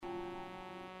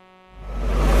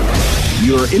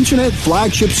your internet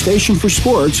flagship station for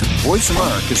sports, Voice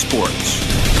America Sports.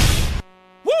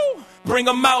 Woo! Bring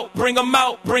 'em out, bring 'em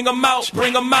out, bring 'em out,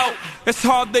 bring 'em out. It's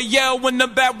hard to yell when the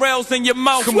barrel's in your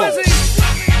mouth. Come on.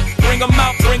 Bring 'em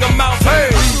out, bring 'em out. Hey.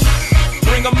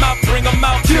 Bring 'em out, bring 'em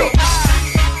out. Yeah.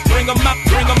 Bring 'em out,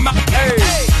 bring 'em out. Hey.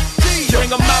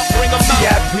 Bring 'em out, bring 'em out.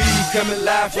 VIP coming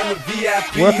live from the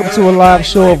VIP. Welcome to a live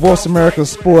show of Voice America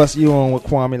Sports. You on with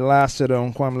Kwamie Lassiters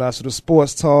on Kwamie Lassiters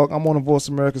Sports Talk. I'm on the Voice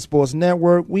America Sports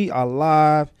Network. We are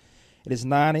live. It is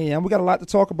 9 a.m. We got a lot to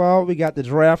talk about. We got the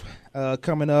draft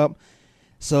coming up.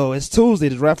 So it's Tuesday.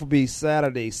 The draft will be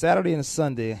Saturday and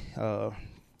Sunday,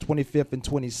 25th and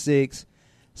 26th.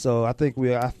 So I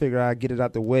figure I'll get it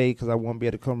out the way because I won't be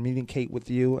able to communicate with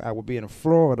you. I will be in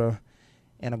Florida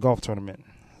in a golf tournament.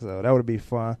 So that would be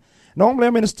fun. Normally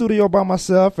I'm in the studio by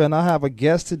myself, and I have a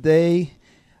guest today,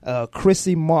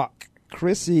 Chrissy Mock.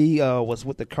 Chrissy was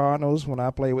with the Cardinals when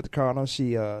I played with the Cardinals.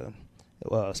 She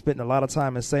spent a lot of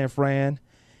time in San Fran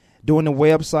doing the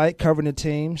website, covering the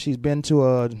team. She's been to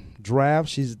a draft.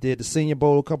 She's did the Senior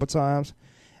Bowl a couple times.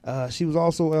 She was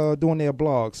also doing their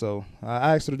blog. So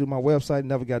I asked her to do my website,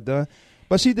 never got done.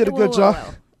 But she did a good job.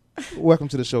 Welcome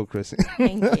to the show, Chrissy.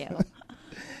 Thank you.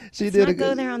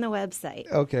 Go there on the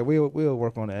website. Okay, we'll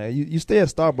work on that. You stay at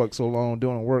Starbucks so long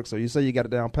doing work, so you say you got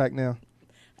it down packed now?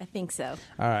 I think so.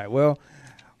 All right, well,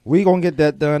 we're going to get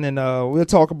that done, and we'll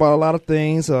talk about a lot of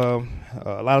things. A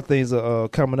lot of things are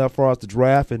coming up for us to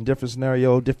draft in different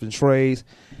scenarios, different trades.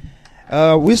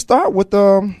 We start with,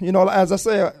 as I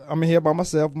say, I'm here by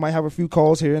myself. Might have a few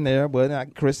calls here and there,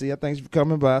 but Chrissy, thanks for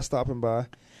coming by, stopping by.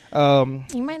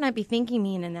 You might not be thanking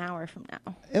me in an hour from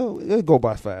now. It'll go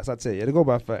by fast, I tell you. It'll go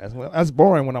by fast. Well, that's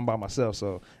boring when I'm by myself,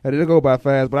 so it'll go by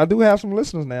fast. But I do have some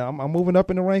listeners now. I'm moving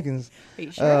up in the rankings. Are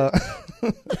you sure?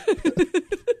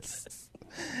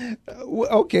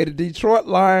 Okay, the Detroit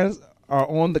Lions are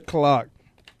on the clock.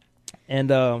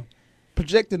 And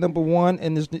projected number one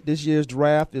in this year's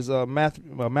draft is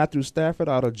Matthew Stafford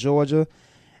out of Georgia.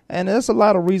 And there's a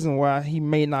lot of reasons why he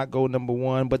may not go number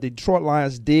one, but the Detroit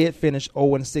Lions did finish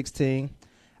 0-16.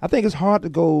 I think it's hard to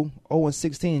go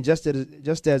 0-16 just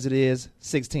as it is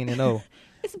 16-0.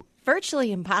 It's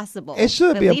virtually impossible. It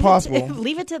should be impossible.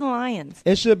 Leave it to the Lions.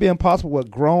 It should be impossible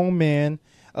with grown men.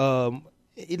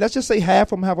 Let's just say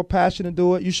half of them have a passion to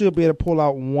do it. You should be able to pull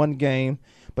out one game,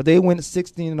 but they went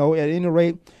 16-0. At any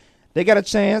rate, they got a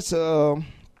chance.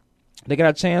 They got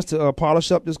a chance to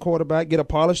polish up this quarterback, get a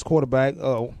polished quarterback.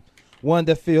 One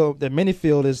that many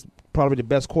feel is probably the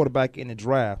best quarterback in the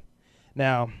draft.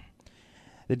 Now,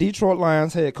 the Detroit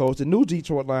Lions head coach, the new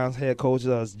Detroit Lions head coach,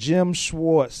 is Jim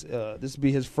Schwartz. This will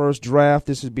be his first draft.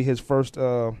 This will be his first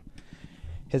run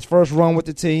with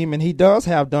the team, and he does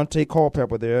have Dante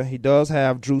Culpepper there. He does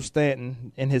have Drew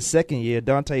Stanton in his second year.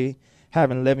 Dante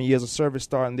having 11 years of service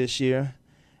starting this year.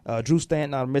 Drew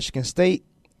Stanton out of Michigan State,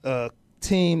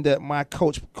 team that my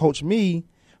coach me.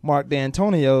 Mark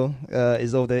D'Antonio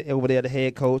is over there, the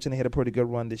head coach, and they had a pretty good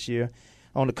run this year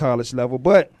on the college level.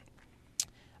 But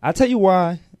I tell you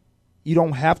why you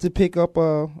don't have to pick up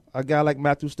a guy like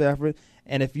Matthew Stafford.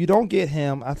 And if you don't get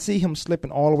him, I see him slipping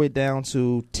all the way down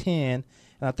to 10. And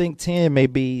I think 10 may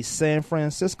be San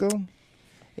Francisco.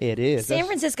 It is. San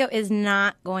Francisco is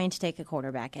not going to take a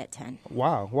quarterback at 10.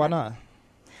 Wow. Why not?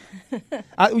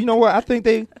 You know what? I think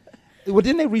didn't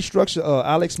they restructure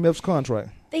Alex Smith's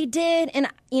contract? They did, and,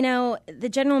 the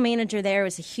general manager there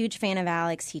was a huge fan of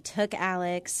Alex. He took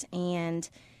Alex, and,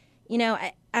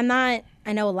 I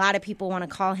know a lot of people want to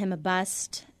call him a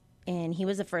bust, and he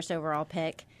was the first overall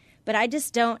pick, but I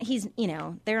just don't,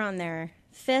 they're on their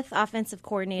fifth offensive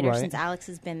coordinator since Alex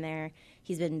has been there.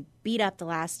 He's been beat up the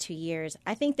last 2 years.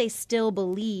 I think they still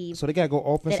believe so they gotta go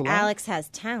offensive that line? Alex has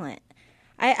talent.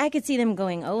 I could see them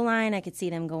going O-line. I could see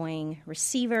them going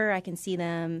receiver. I can see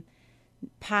them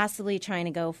possibly trying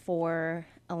to go for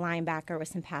a linebacker with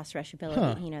some pass rush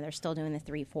ability. They're still doing the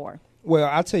 3-4. Well,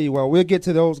 I'll tell you what, we'll get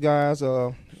to those guys.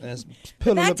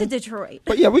 Back to Detroit.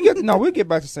 But yeah, we'll get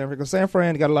back to San Fran because San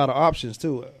Fran got a lot of options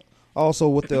too. Also,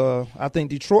 with I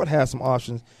think Detroit has some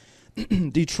options.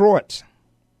 Detroit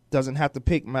doesn't have to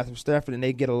pick Matthew Stafford, and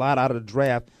they get a lot out of the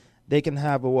draft. They can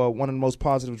have one of the most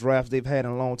positive drafts they've had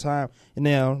in a long time. And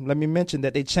now, let me mention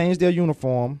that they changed their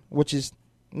uniform, which is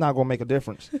not going to make a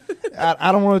difference.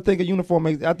 I don't want to think a uniform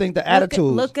makes. I think the attitude.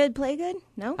 Look good, play good?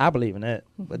 No? I believe in that.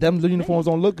 But them uniforms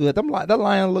don't look good. That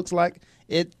lion looks like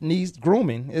it needs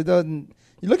grooming. It doesn't.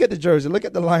 You look at the jersey. Look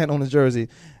at the lion on the jersey.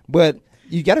 But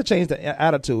you got to change the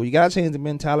attitude. You got to change the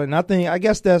mentality. And I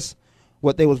guess that's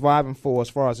what they was vibing for as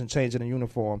far as in changing the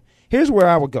uniform. Here's where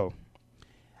I would go.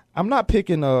 I'm not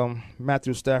picking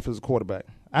Matthew Stafford as a quarterback.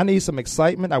 I need some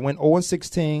excitement. I went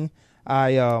 0-16.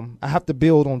 I have to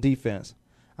build on defense.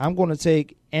 I'm going to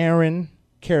take Aaron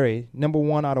Carey, number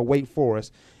 1 out of Wake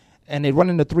Forest. And they run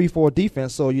in the 3-4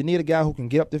 defense, so you need a guy who can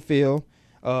get up the field.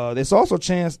 There's also a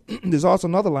chance. There's also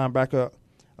another linebacker,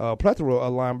 plethora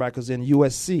of linebackers in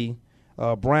USC.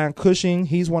 Brian Cushing,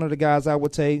 he's one of the guys I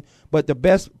would take. But the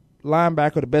best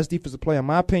linebacker, the best defensive player, in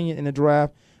my opinion, in the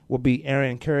draft would be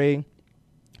Aaron Carey.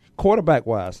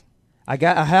 Quarterback-wise, I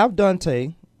have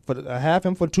Dante. I have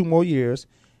him for 2 more years.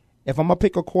 If I'm gonna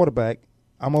pick a quarterback,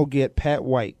 I'm gonna get Pat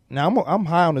White. Now I'm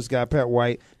high on this guy, Pat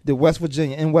White, in West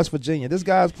Virginia. This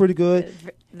guy's pretty good.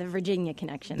 The Virginia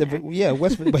connection. Yeah,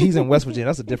 but he's in West Virginia.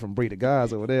 That's a different breed of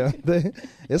guys over there.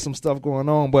 There's some stuff going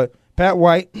on. But Pat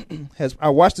White I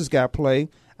watched this guy play.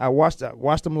 I watched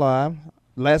him live.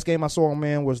 Last game I saw him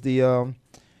in was the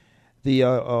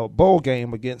bowl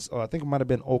game against I think it might have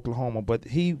been Oklahoma. But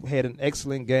he had an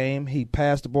excellent game. He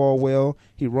passed the ball well.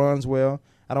 He runs well.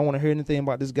 I don't want to hear anything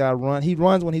about this guy run. He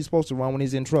runs when he's supposed to run when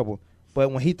he's in trouble.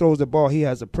 But when he throws the ball, he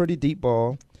has a pretty deep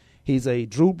ball. He's a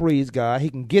Drew Brees guy. He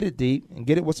can get it deep and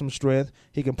get it with some strength.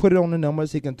 He can put it on the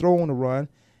numbers. He can throw on the run.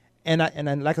 And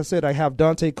like I said, I have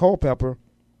Dante Culpepper.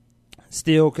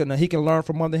 Still, he can learn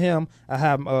from under him. I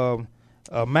have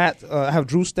I have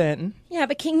Drew Stanton. Yeah,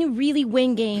 but can you really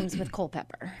win games with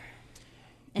Culpepper?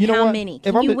 And you know how what? many?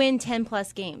 Can you win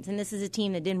 10-plus games? And this is a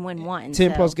team that didn't win one.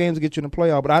 10-plus games to get you in the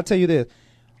playoff. But I'll tell you this.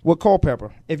 With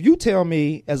Culpepper, if you tell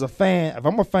me as a fan, if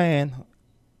I'm a fan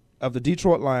of the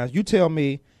Detroit Lions, you tell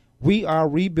me we are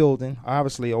rebuilding,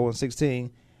 obviously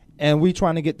 0-16, and we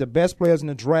trying to get the best players in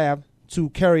the draft to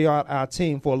carry out our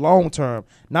team for a long term,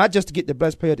 not just to get the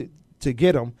best player to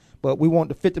get them, but we want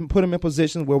to fit them, put them in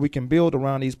positions where we can build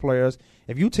around these players.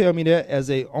 If you tell me that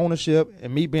as a ownership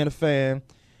and me being a fan,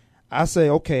 I say,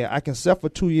 okay, I can settle for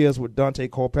 2 years with Dante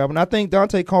Culpepper. And I think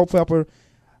Dante Culpepper,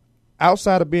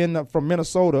 outside of being from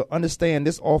Minnesota, understand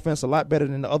this offense a lot better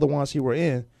than the other ones he were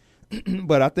in.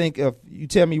 But I think if you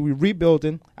tell me we're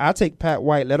rebuilding, I take Pat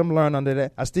White, let him learn under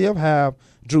that. I still have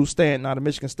Drew Stanton out of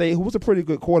Michigan State, who was a pretty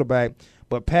good quarterback.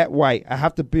 But Pat White, I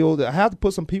have to build. I have to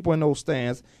put some people in those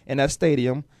stands in that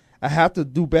stadium. I have to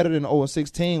do better than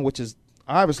 0-16, which is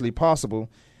obviously possible.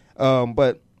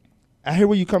 But I hear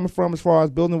where you're coming from as far as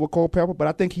building with Culpepper, but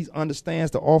I think he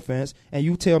understands the offense. And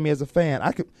you tell me as a fan,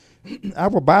 I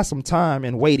will buy some time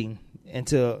in waiting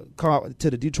until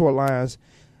the Detroit Lions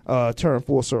turn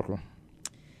full circle.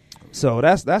 So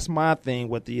that's my thing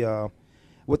with the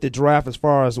draft as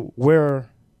far as where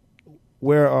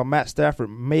Matt Stafford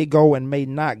may go and may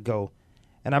not go.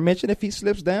 And I mentioned if he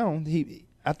slips down,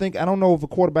 I don't know if a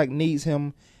quarterback needs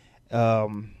him.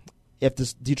 If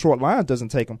the Detroit Lions doesn't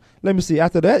take him. Let me see.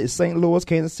 After that, it's St. Louis,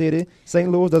 Kansas City.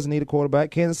 St. Louis doesn't need a quarterback.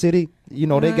 Kansas City, they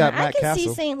got Matt Castle. I can see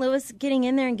St. Louis getting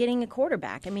in there and getting a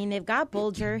quarterback. I mean, they've got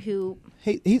Bolger, who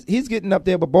he's getting up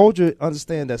there, but Bolger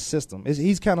understands that system.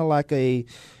 He's kind of like he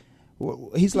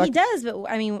does, but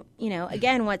I mean,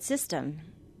 again, what system?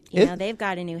 They've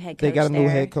got a new head coach. They got a new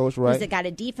head coach, right? Who's got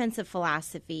a defensive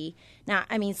philosophy. Now,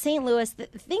 I mean, St. Louis. The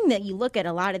thing that you look at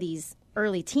a lot of these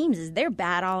early teams is they're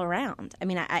bad all around. I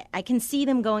mean, I can see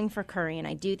them going for Curry, and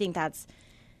I do think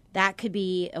that could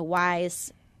be a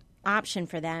wise option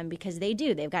for them because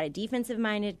they've got a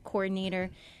defensive-minded coordinator,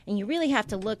 and you really have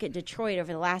to look at Detroit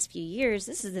over the last few years.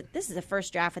 This is the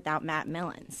first draft without Matt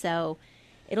Millen, so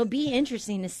it'll be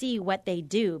interesting to see what they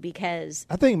do because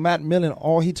I think Matt Millen,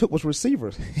 all he took was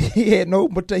receivers. he had no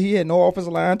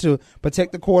offensive line to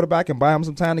protect the quarterback and buy him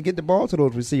some time to get the ball to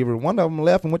those receivers. One of them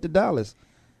left and went to Dallas.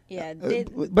 Yeah, they're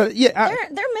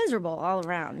miserable all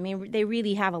around. I mean, they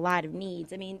really have a lot of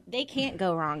needs. I mean, they can't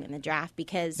go wrong in the draft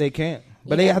because they can't.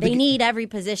 But they need every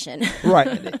position, right?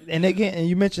 And they can't. And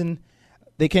you mentioned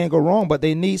they can't go wrong, but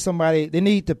they need somebody. They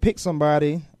need to pick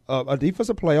somebody, a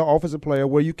defensive player, offensive player,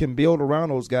 where you can build around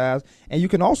those guys, and you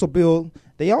can also build.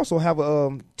 They also have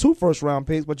 2 first-round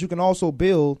picks, but you can also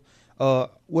build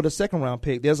with a second-round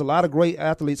pick. There's a lot of great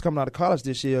athletes coming out of college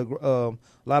this year. A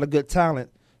lot of good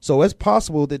talent. So it's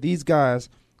possible that these guys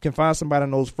can find somebody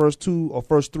in those first 2 or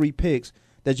first 3 picks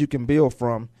that you can build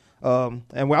from.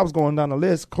 And when I was going down the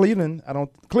list, Cleveland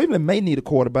may need a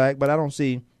quarterback, but I don't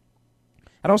see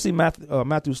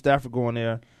Matthew Stafford going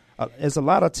there. There's a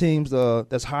lot of teams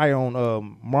that's high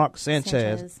on Mark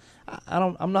Sanchez.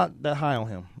 I'm not that high on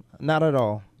him, not at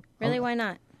all. Really, why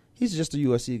not? He's just a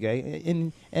USC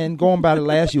guy, and going by the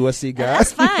last USC guy.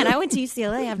 That's fine. I went to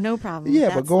UCLA. I have no problem.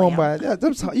 Yeah, but going by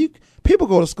people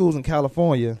go to schools in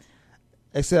California,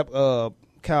 except Cal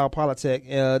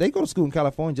Polytech. They go to school in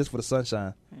California just for the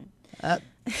sunshine.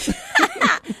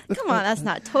 Come on, that's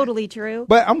not totally true.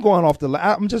 But I'm going off the.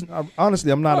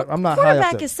 Honestly, I'm not high up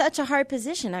quarterback there. is such a hard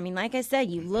position. I mean, like I said,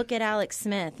 you look at Alex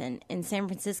Smith in San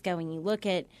Francisco, and you look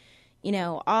at,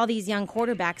 all these young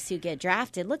quarterbacks who get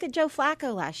drafted. Look at Joe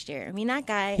Flacco last year. I mean, that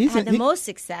guy had the most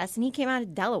success, and he came out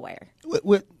of Delaware.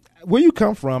 Where you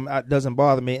come from doesn't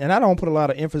bother me, and I don't put a lot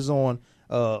of emphasis on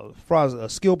as far as a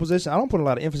skill position. I don't put a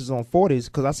lot of emphasis on 40s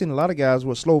because I've seen a lot of guys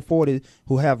with slow 40s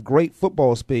who have great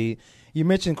football speed. You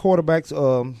mentioned quarterbacks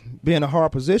being a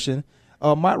hard position.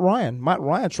 Matt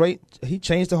Ryan, he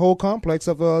changed the whole complex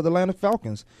of the Atlanta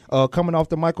Falcons. Coming off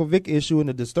the Michael Vick issue and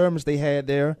the disturbance they had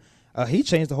there, he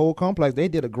changed the whole complex. They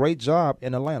did a great job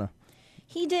in Atlanta.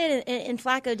 He did, and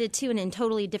Flacco did too, and in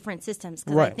totally different systems.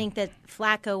 Because Right. I think that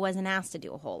Flacco wasn't asked to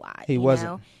do a whole lot. He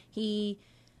wasn't.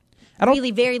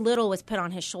 Really very little was put on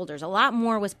his shoulders. A lot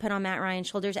more was put on Matt Ryan's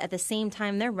shoulders. At the same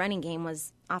time, their running game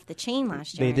was off the chain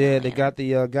last year. They did. They got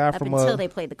the guy up from until they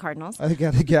played the Cardinals. I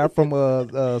got the guy from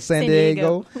San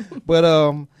Diego.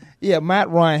 But Matt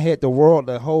Ryan had the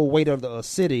whole weight of the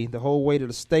city, the whole weight of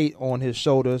the state on his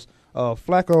shoulders.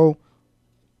 Flacco,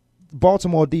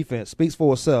 Baltimore defense speaks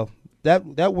for itself.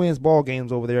 That wins ball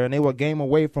games over there, and they were a game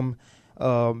away from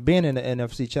being in the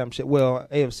NFC Championship. Well,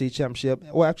 AFC Championship.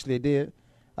 Well, actually, they did.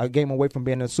 A game away from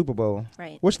being in the Super Bowl.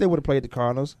 Right. Wish they would have played the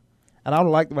Cardinals. And I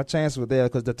don't like my chances with there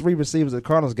because the three receivers the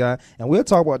Cardinals got, and we'll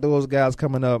talk about those guys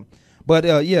coming up. But,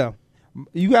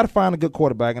 you got to find a good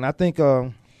quarterback, and I think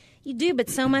you do, but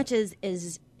so much is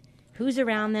who's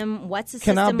around them, what's the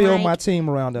system can I build like? my team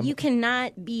around them? You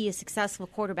cannot be a successful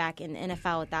quarterback in the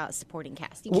NFL without a supporting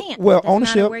cast. You can't. Well, Doesn't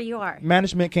ownership, matter where you are.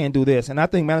 Management can't do this, and I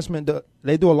think management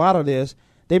they do a lot of this.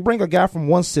 They bring a guy from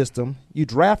one system, you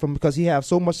draft him because he has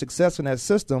so much success in that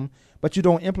system, but you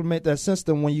don't implement that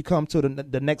system when you come to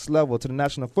the next level, to the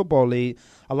National Football League.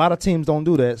 A lot of teams don't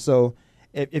do that. So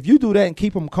if you do that and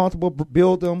keep him comfortable,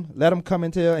 build him, let him come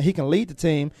into he can lead the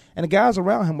team, and the guys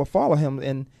around him will follow him,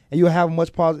 and you'll have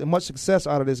much success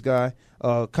out of this guy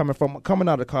coming out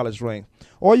of the college rank.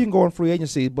 Or you can go in free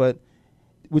agency, but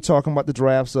we're talking about the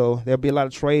draft, so there'll be a lot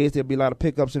of trades, there'll be a lot of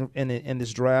pickups in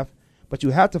this draft. But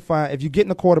you have to find, if you're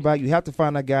getting a quarterback, you have to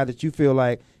find that guy that you feel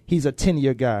like he's a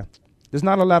 10-year guy. There's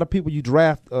not a lot of people you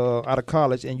draft out of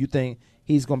college and you think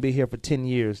he's going to be here for 10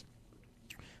 years.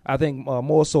 I think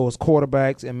more so is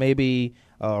quarterbacks and maybe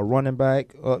running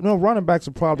back. Running backs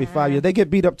are probably 5 years. They get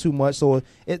beat up too much, so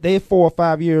they're 4 or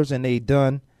 5 years and they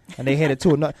done. And they headed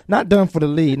to another, not done for the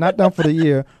league, not done for the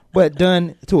year, but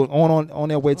done to on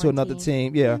their way to another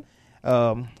team. Yeah,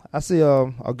 I see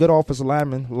a good offensive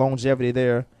lineman, longevity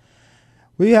there.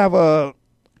 We have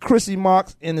Chrissy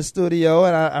Marks in the studio,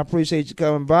 and I appreciate you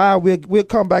coming by. We'll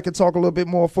come back and talk a little bit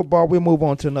more football. We'll move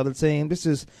on to another team. This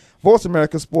is Voice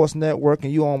America Sports Network,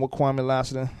 and you on with Kwamie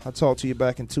Lassiters. I'll talk to you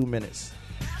back in 2 minutes.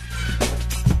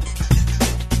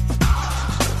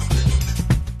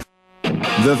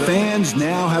 The fans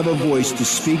now have a voice to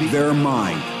speak their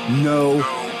mind. No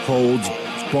holds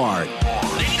barred.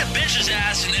 They need to bench his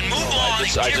ass and move on.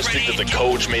 I just think that the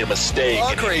coach made a mistake.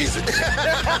 All crazy.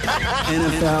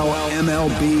 NFL,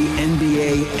 MLB,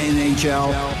 NBA,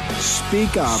 NHL.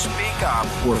 Speak up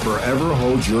or forever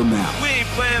hold your mouth. We ain't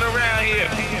playing around here.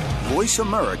 Voice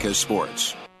America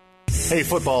Sports. Hey,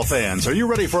 football fans, are you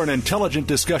ready for an intelligent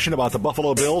discussion about the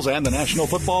Buffalo Bills and the National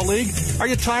Football League? Are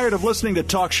you tired of listening to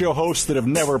talk show hosts that have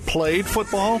never played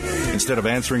football? Instead of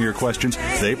answering your questions,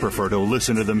 they prefer to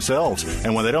listen to themselves.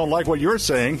 And when they don't like what you're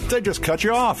saying, they just cut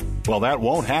you off. Well, that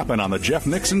won't happen on the Jeff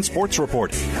Nixon Sports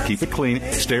Report. Keep it clean,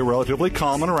 stay relatively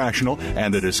calm and rational,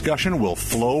 and the discussion will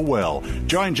flow well.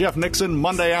 Join Jeff Nixon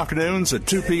Monday afternoons at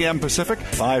 2 p.m. Pacific,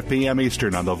 5 p.m.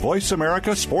 Eastern on the Voice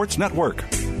America Sports Network.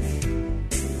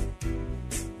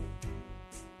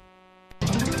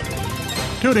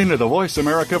 Tune in to the Voice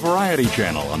America Variety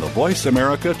channel on the Voice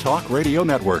America Talk Radio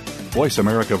Network. Voice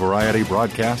America Variety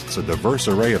broadcasts a diverse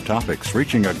array of topics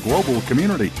reaching a global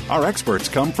community. Our experts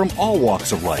come from all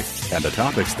walks of life, and the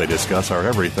topics they discuss are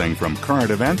everything from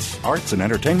current events, arts and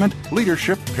entertainment,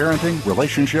 leadership, parenting,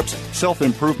 relationships,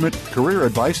 self-improvement, career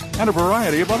advice, and a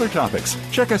variety of other topics.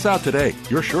 Check us out today.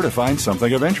 You're sure to find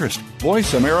something of interest.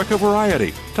 Voice America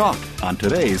Variety. Talk on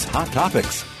today's hot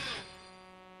topics.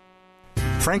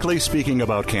 Frankly Speaking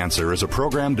About Cancer is a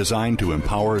program designed to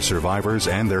empower survivors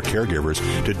and their caregivers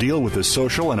to deal with the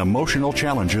social and emotional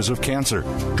challenges of cancer.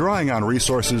 Drawing on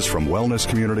resources from wellness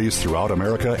communities throughout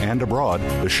America and abroad,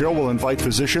 the show will invite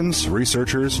physicians,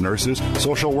 researchers, nurses,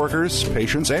 social workers,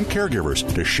 patients, and caregivers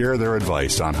to share their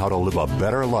advice on how to live a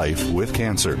better life with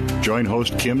cancer. Join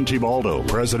host Kim Tibaldo,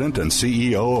 President and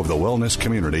CEO of the Wellness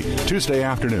Community, Tuesday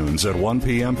afternoons at 1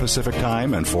 p.m. Pacific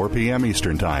Time and 4 p.m.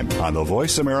 Eastern Time on the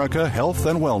Voice America Health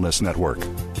and Wellness Network.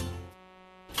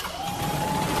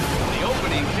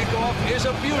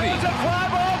 beauty. It's a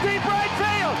fly ball deep right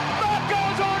field. Back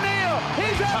goes O'Neal.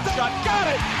 He's at the shot.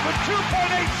 Got it with 2.8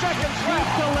 seconds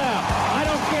left to left. I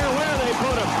don't care where they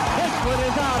put him. This one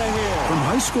is out of here. From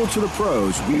high school to the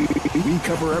pros, we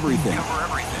cover everything.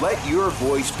 Let your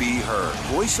voice be heard.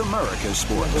 Voice America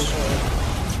Sports.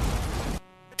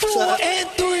 4 and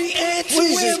 3 and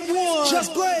 2 and 1.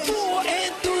 Just play 4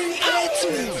 and 3 and 2.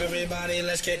 Everybody,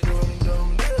 let's get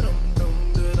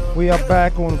We are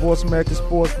back on the Voice America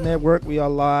Sports Network. We are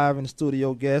live in the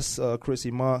studio. Guests,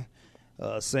 Chrissy Monk,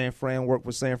 San Fran, worked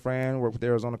with San Fran, worked with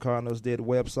Arizona Cardinals, did the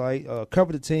website,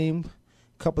 covered the team,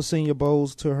 couple Senior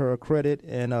Bowls to her credit,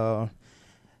 and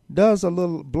does a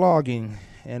little blogging,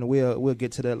 and we'll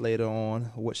get to that later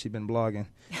on, what she's been blogging.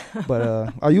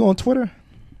 But are you on Twitter?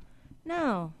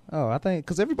 No. Oh, I think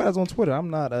because everybody's on Twitter. I'm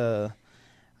not.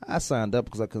 I signed up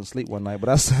because I couldn't sleep one night, but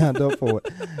I signed up for it.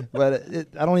 But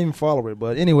I don't even follow it.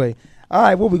 But anyway, all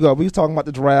right, what we got? We was talking about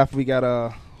the draft. We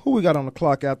got who we got on the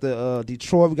clock after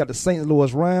Detroit. We got the St.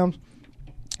 Louis Rams.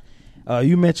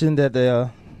 You mentioned that the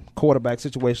quarterback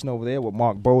situation over there with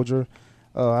Mark Bolger.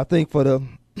 I think for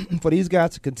these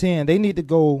guys to contend, they need to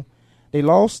go. They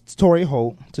lost Torrey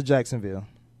Holt to Jacksonville.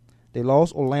 They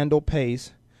lost Orlando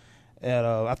Pace. And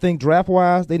I think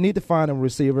draft-wise, they need to find them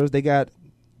receivers. They got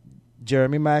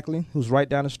Jeremy Macklin, who's right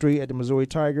down the street at the Missouri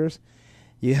Tigers.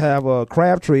 You have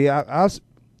Crabtree. I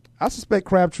suspect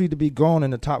Crabtree to be gone in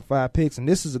the top 5 picks, and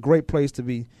this is a great place to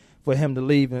be for him to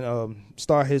leave and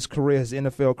start his career, his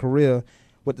NFL career,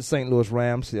 with the St. Louis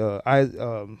Rams.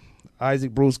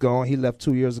 Isaac Bruce gone. He left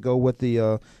 2 years ago with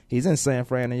the he's in San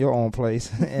Fran in your own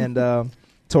place, and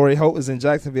Torrey Holt is in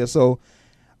Jacksonville. So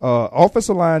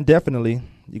offensive line definitely.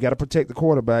 You got to protect the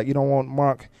quarterback. You don't want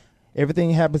Mark.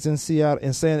 Everything happens in Seattle,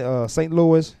 in St.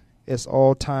 Louis, it's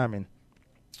all timing.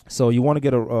 So you want to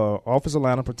get a offensive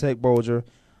line to protect Bolger.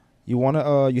 You want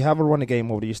to you have a running game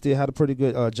over there. You still have a pretty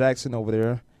good Jackson over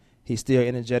there. He's still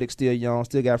energetic, still young,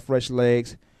 still got fresh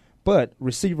legs. But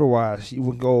receiver-wise, you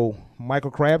would go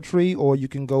Michael Crabtree or you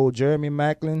can go Jeremy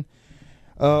Macklin.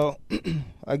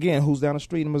 Again, who's down the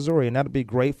street in Missouri, and that'd be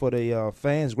great for the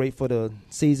fans, great for the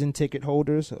season ticket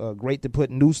holders, great to put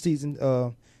new season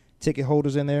ticket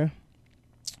holders in there.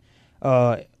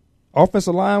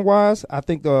 Offensive line-wise, I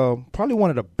think probably one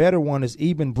of the better one is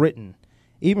Eben Britton.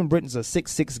 Eben Britton's a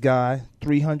 6'6" guy,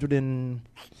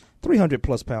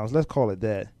 300-plus pounds, let's call it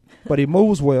that. But he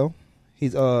moves well.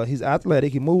 He's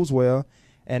athletic. He moves well,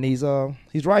 and he's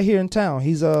right here in town.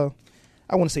 He's I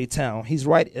want to say town. He's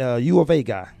right, U of A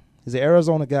guy. He's an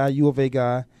Arizona guy, U of A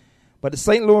guy. But the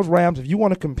St. Louis Rams, if you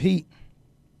want to compete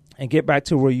and get back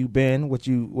to where you've been,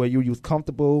 where you was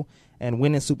comfortable and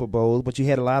winning Super Bowls, but you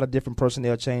had a lot of different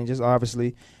personnel changes,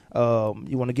 obviously.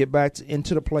 You want to get back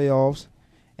into the playoffs,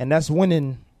 and that's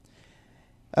winning,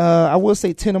 I will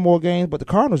say 10 or more games, but the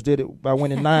Cardinals did it by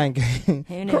winning 9 games.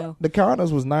 Who knew? The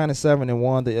Cardinals was 9-7 and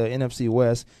won the NFC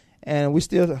West, and we're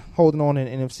still holding on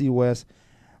in the NFC West.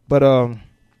 But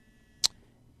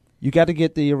you got to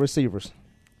get the receivers.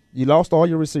 You lost all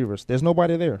your receivers. There's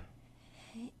nobody there.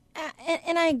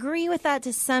 And I agree with that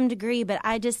to some degree, but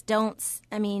I just don't.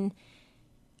 I mean,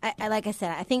 I like I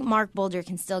said, I think Mark Bolger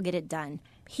can still get it done.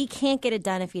 He can't get it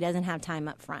done if he doesn't have time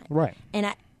up front. Right.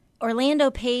 And Orlando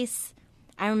Pace,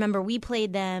 I remember we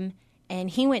played them, and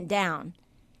he went down.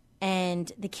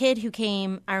 And the kid who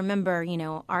came, I remember,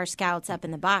 our scouts up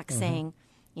in the box saying,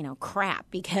 crap,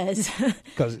 because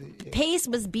Pace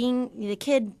was the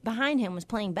kid behind him was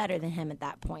playing better than him at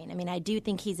that point. I mean, I do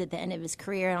think he's at the end of his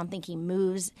career. I don't think he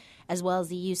moves as well as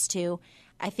he used to.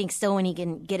 I think still when he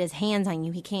can get his hands on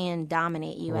you, he can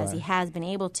dominate you as he has been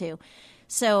able to.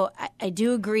 So I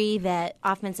do agree that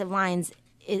offensive lines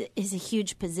is a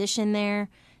huge position there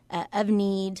of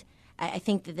need. I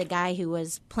think that the guy who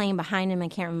was playing behind him, I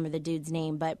can't remember the dude's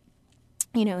name, but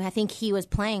I think he was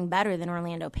playing better than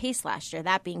Orlando Pace last year.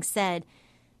 That being said,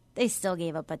 they still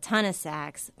gave up a ton of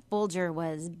sacks. Bolger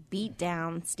was beat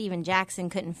down. Steven Jackson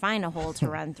couldn't find a hole to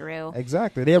run through.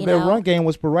 Exactly. Their run game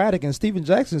was sporadic, and Steven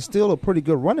Jackson's still a pretty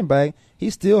good running back. He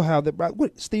still have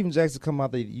the Steven Jackson come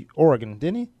out of Oregon,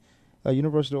 didn't he?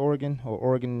 University of Oregon or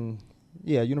Oregon.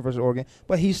 Yeah, University of Oregon.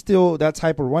 But he's still that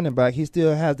type of running back. He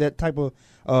still has that type of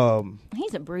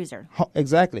he's a bruiser.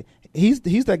 Exactly. He's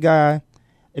that guy.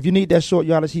 If you need that short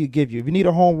yardage, he'll give you. If you need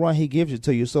a home run, he gives it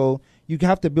to you. So you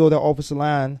have to build that offensive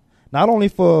line, not only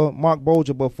for Mark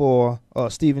Bolger, but for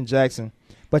Steven Jackson.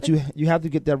 But you have to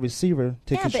get that receiver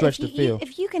to stretch the field.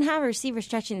 If you can have a receiver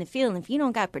stretching the field, and if you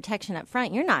don't got protection up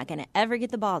front, you're not going to ever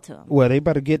get the ball to him. Well, they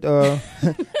better get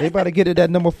it that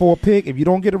number 4 pick. If you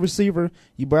don't get a receiver,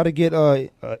 you better get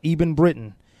Eben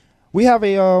Britton. We have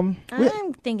a.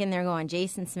 I'm thinking they're going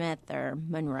Jason Smith or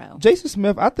Monroe. Jason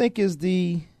Smith, I think, is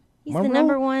the. He's Monroe? the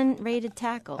number 1 rated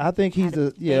tackle. I think he's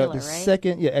Baylor, the right?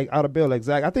 second out of Baylor,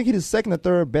 exactly. I think he's the second or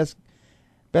third best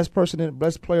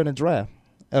player in the draft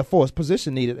for his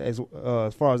position needed as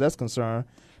far as that's concerned.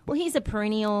 Well, he's a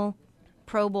perennial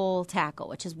Pro Bowl tackle,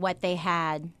 which is what they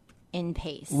had in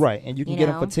Pace. Right, and you can get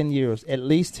him for 10 years, at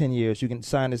least 10 years. You can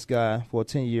sign this guy for a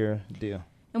 10-year deal.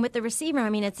 And with the receiver, I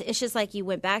mean, it's just like you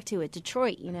went back to it.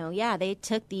 Detroit, they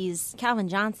took these Calvin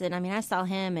Johnson. I mean, I saw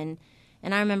him and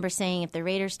I remember saying if the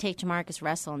Raiders take Jamarcus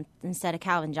Russell instead of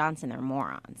Calvin Johnson, they're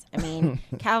morons. I mean,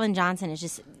 Calvin Johnson is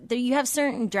just – you have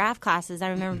certain draft classes. I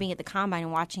remember being at the Combine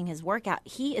and watching his workout.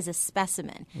 He is a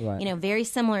specimen, right. Very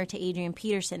similar to Adrian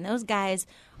Peterson. Those guys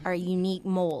are a unique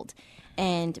mold.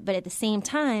 But at the same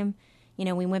time,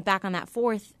 we went back on that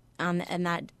fourth in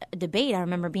that debate. I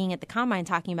remember being at the Combine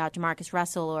talking about Jamarcus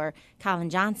Russell or Calvin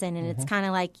Johnson, and it's kind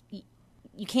of like –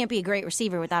 you can't be a great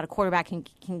receiver without a quarterback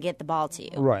can get the ball to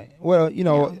you. Right. Well,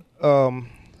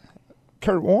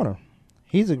 Kurt Warner,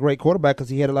 he's a great quarterback because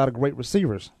he had a lot of great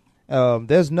receivers.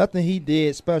 There's nothing he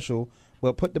did special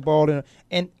but put the ball in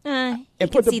and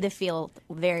can see the field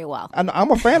very well.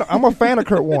 I'm a fan. I'm a fan of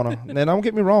Kurt Warner. And don't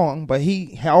get me wrong, but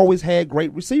he always had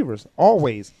great receivers.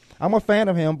 Always. I'm a fan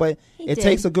of him, but it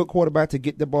takes a good quarterback to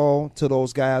get the ball to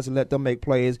those guys and let them make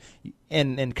plays.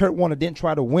 And Kurt Warner didn't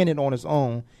try to win it on his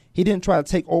own. He didn't try to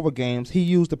take over games. He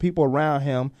used the people around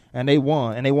him, and they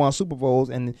won. And they won Super Bowls.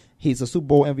 And he's a Super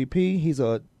Bowl MVP. He's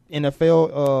a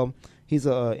NFL.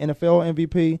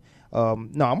 MVP.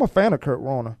 No, I'm a fan of Kurt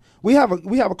Warner. We have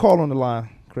a call on the line,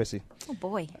 Chrissy. Oh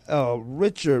boy.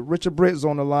 Richard Britt's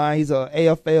on the line. He's a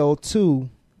AFL2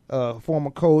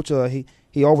 former coach.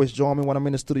 He always joins me when I'm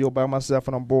in the studio by myself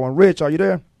and I'm boring. Rich, are you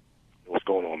there? What's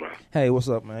going on, man? Hey, what's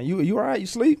up, man? You all right? You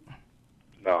sleep?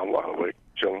 No, I'm wide awake,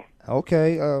 chilling.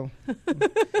 Okay.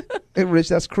 Hey, Rich,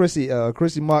 that's Chrissy.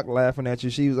 Chrissy Mock laughing at you.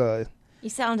 She was. You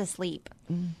sound asleep.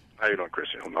 How you doing,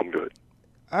 Chrissy? I'm good.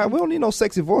 We don't need no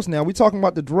sexy voice now. We talking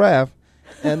about the draft,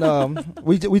 and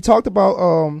we talked about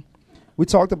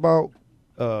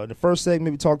the first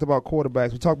segment. We talked about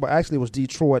quarterbacks. We talked about actually it was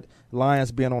Detroit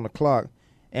Lions being on the clock,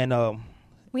 and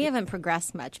we haven't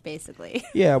progressed much, basicly.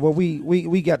 Yeah, well,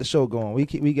 we got the show going.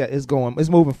 We got it's going. It's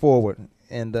moving forward,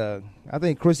 and I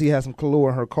think Chrissy has some Kahlua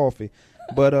in her coffee,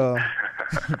 but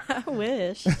I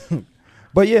wish.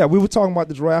 But yeah, we were talking about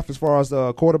the draft as far as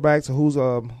the quarterbacks, who's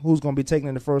going to be taken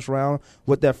in the first round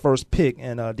with that first pick,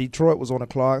 and Detroit was on the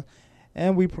clock,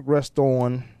 and we progressed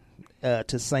on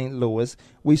to St. Louis.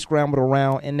 We scrambled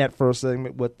around in that first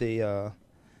segment with the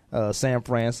San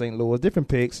Fran, St. Louis, different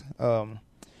picks.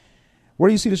 Where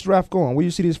do you see this draft going? Where do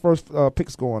you see these first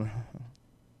picks going?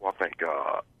 Well, I think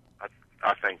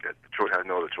that Detroit has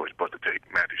no other choice but to take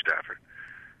Matthew Stafford.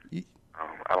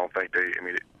 I don't think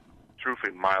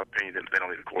truthfully, in my opinion, they don't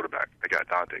need a quarterback. They got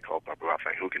Dante Culpepper, I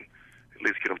think, who can at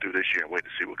least get them through this year and wait to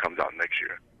see what comes out next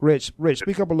year. Rich,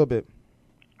 speak up a little bit.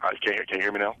 Can you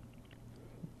hear me now?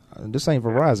 This ain't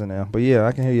Verizon now, but yeah,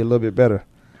 I can hear you a little bit better.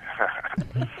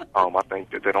 I think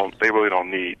that they really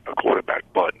don't need a quarterback,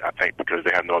 but I think because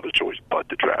they have no other choice but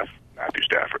to draft Matthew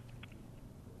Stafford.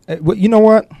 Well, you know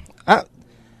what?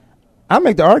 I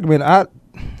make the argument.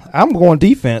 I'm going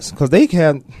defense because they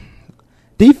can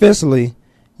defensively.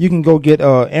 You can go get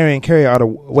Aaron Carey out of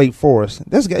Wake Forest.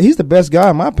 This guy, he's the best guy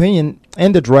in my opinion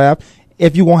in the draft.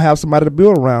 If you want to have somebody to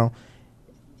build around,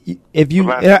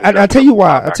 I tell you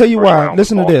why.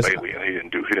 Listen to this. Bailey,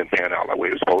 and he didn't pan out like he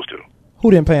was supposed to. Who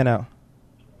didn't pan out?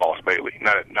 Boss Bailey.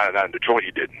 Not in Detroit.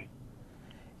 He didn't.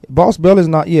 Boss Bailey's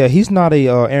not. Yeah, he's not a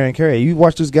Aaron Carey. You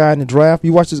watch this guy in the draft.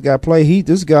 You watch this guy play. He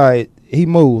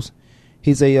moves.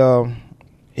 He's a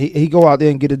he go out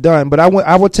there and get it done. But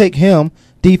I would take him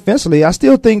defensively. I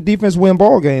still think defense win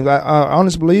ball games. I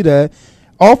honestly believe that.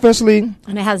 Offensively,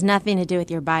 and it has nothing to do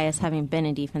with your bias having been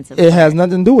a defensive player. It has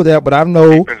nothing to do with that, but I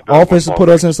know offense has put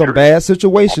us in some bad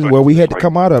situations where we had to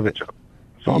come out of it.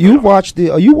 You watched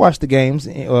the games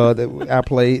that I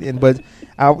played, the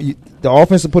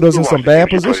offense has put us in some bad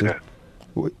positions.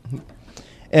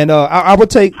 And I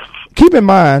would take. Keep in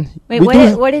mind. Wait,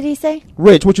 what did he say?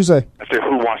 Rich, what you say? I said,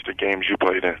 who watched the games you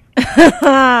played in?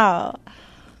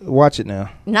 Watch it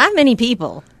now. Not many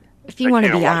people. If you want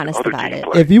to be honest about it.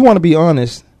 If you want to be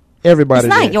honest, everybody.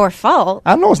 It's not your fault.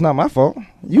 I know it's not my fault.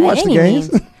 You watch the games.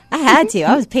 I had to.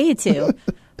 I was paid to.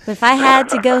 But if I had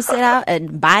to go sit out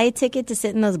and buy a ticket to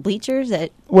sit in those bleachers,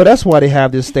 that's why they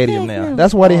have this stadium now.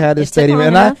 That's why they have this stadium.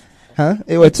 And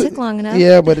it took long enough.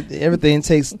 Yeah, but everything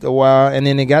takes a while, and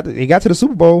then it got to the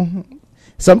Super Bowl.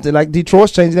 Something like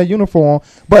Detroit's changing their uniform.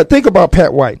 But think about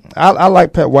Pat White. I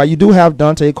like Pat White. You do have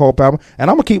Dante Culpepper, and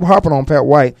I'm going to keep harping on Pat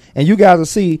White. And you guys will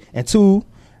see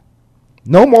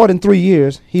no more than 3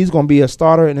 years, he's going to be a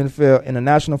starter in the NFL in the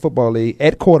National Football League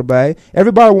at quarterback.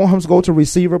 Everybody wants him to go to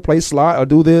receiver, play slot, or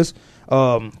do this,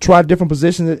 try different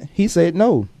positions. He said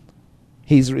no.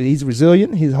 He's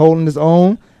resilient. He's holding his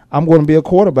own. I'm going to be a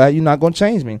quarterback. You're not going to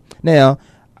change me. Now,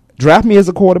 draft me as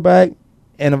a quarterback,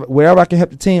 and wherever I can help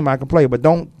the team, I can play. But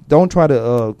don't try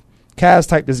to cast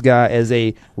type this guy as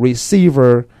a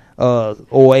receiver or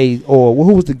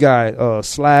who was the guy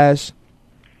Slash.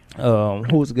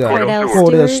 Who was the guy?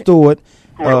 Cordell Stewart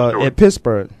at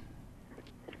Pittsburgh.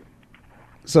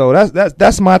 So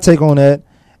that's my take on that.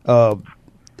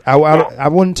 I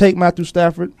wouldn't take Matthew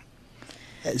Stafford.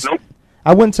 Nope.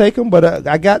 I wouldn't take him, but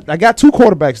I got two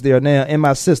quarterbacks there now in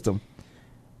my system.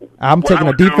 I'm taking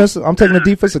a defensive guy.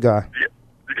 Yeah,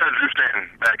 you got Drew Stanton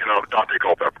backing up Dante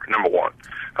Culpepper, number one.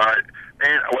 All right,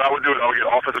 and what I would do is I would get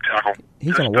offensive tackle.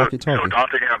 He's on a walkie-talkie.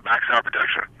 Dante can have backside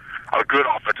protection. A good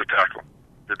offensive tackle.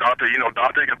 Dante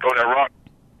can throw that rock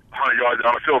 100 yards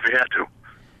down the field if he had to.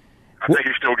 I think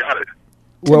he still got it.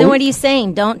 So then what are you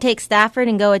saying? Don't take Stafford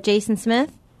and go with Jason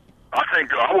Smith? I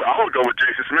think I would go with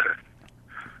Jason Smith.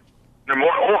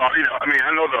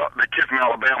 I know the kid from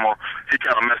Alabama, he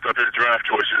kind of messed up his draft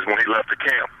choices when he left the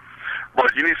camp. But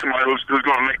you need somebody who's going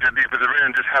to make that defensive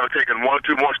end, just have it taken one or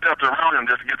two more steps around him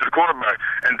just to get to the quarterback.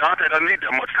 And Dante doesn't need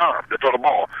that much time to throw the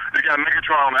ball. You got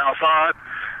Megatron on the outside.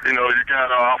 You got,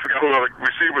 I forgot who the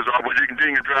receivers are, but you can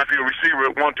draft you a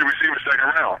receiver, 1-2 receiver, second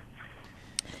round.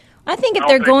 I think if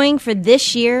they're going for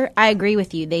this year, I agree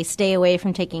with you. They stay away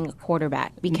from taking a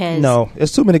quarterback because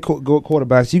it's too many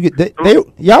quarterbacks.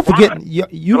 Y'all forgetting.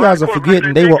 You guys are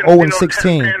forgetting they were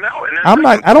 0-16.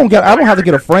 I don't have to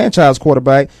get a franchise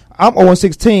quarterback. I'm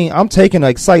 0-16. I'm taking an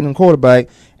exciting quarterback,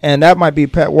 and that might be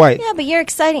Pat White. Yeah, but you're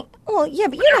exciting. Well, yeah,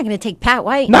 but you're not going to take Pat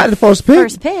White. Not in the first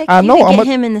pick. I know. You can get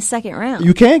him in the second round.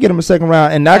 You can get him in the second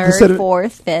round, and I consider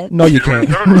fourth, fifth. No, you can't.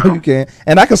 No, you can't.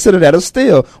 And I consider that a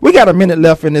steal. We got a minute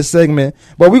left in this segment,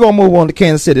 but we're gonna move on to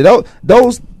Kansas City.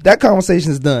 That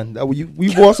conversation is done.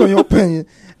 We voiced on your opinion.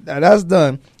 That's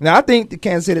done. Now I think the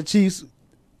Kansas City Chiefs,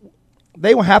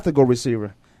 they will have to go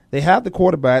receiver. They have the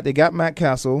quarterback. They got Matt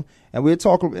Castle, and we're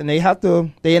talking. And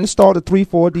they installed a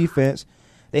 3-4 defense.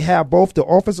 They have both the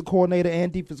offensive coordinator and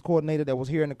defensive coordinator that was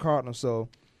here in the Cardinals, so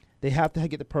they have to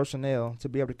get the personnel to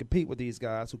be able to compete with these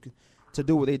guys to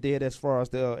do what they did as far as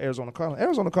the Arizona Cardinals.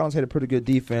 Arizona Cardinals had a pretty good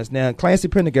defense. Now Clancy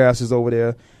Pendergast is over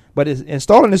there, but it's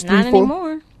installing this 3-4. Not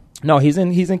anymore. No, he's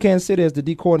in Kansas City as the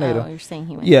D coordinator. Oh, you're saying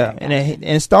he went there. And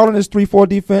installing this 3-4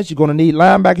 defense, you're going to need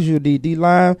linebackers. You'll need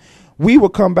D-line. We will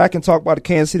come back and talk about the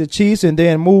Kansas City Chiefs and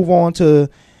then move on to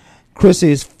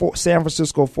Chrissy's San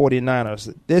Francisco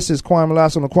 49ers. This is Kwamie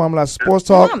Lassiters on the Kwamie Lassiters Sports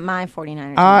Talk. Not my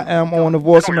 49ers. I am on the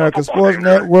Voice America Sports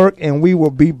Network, and we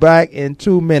will be back in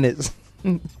 2 minutes.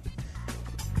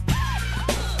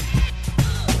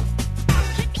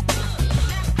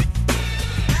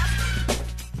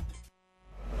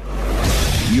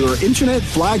 Your internet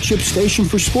flagship station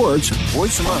for sports,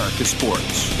 Voice America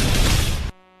Sports.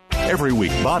 Every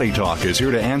week, Body Talk is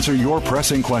here to answer your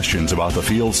pressing questions about the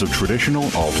fields of traditional,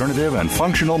 alternative, and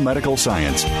functional medical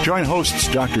science. Join hosts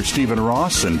Dr. Stephen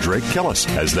Ross and Drake Killis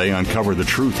as they uncover the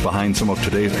truth behind some of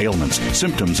today's ailments,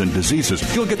 symptoms, and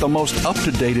diseases. You'll get the most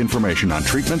up-to-date information on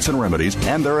treatments and remedies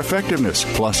and their effectiveness.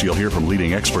 Plus, you'll hear from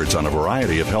leading experts on a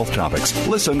variety of health topics.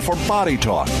 Listen for Body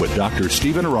Talk with Dr.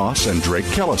 Stephen Ross and Drake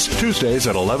Killis, Tuesdays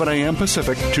at 11 a.m.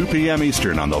 Pacific, 2 p.m.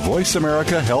 Eastern on the Voice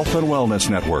America Health and Wellness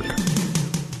Network.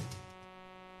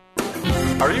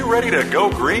 Are you ready to go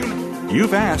green?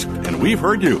 You've asked, and we've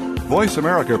heard you. Voice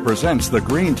America presents the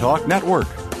Green Talk Network.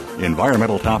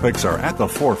 Environmental topics are at the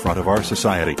forefront of our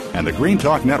society, and the Green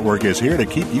Talk Network is here to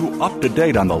keep you up to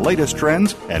date on the latest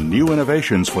trends and new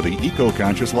innovations for the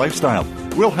eco-conscious lifestyle.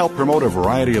 We'll help promote a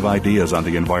variety of ideas on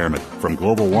the environment, from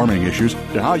global warming issues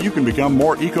to how you can become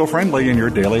more eco-friendly in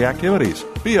your daily activities.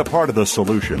 Be a part of the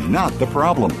solution, not the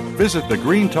problem. Visit the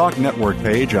Green Talk Network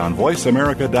page on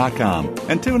voiceamerica.com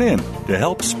and tune in to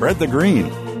help spread the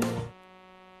green.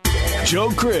 Joe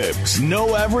Cribbs,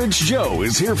 No Average Joe,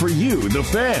 is here for you, the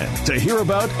fan, to hear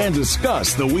about and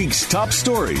discuss the week's top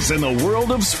stories in the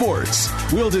world of sports.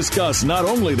 We'll discuss not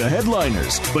only the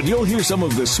headliners, but you'll hear some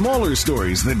of the smaller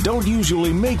stories that don't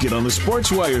usually make it on the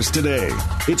sports wires today.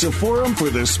 It's a forum for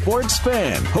the sports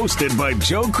fan, hosted by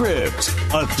Joe Cribbs,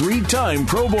 a 3-time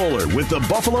Pro Bowler with the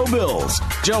Buffalo Bills.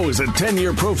 Joe is a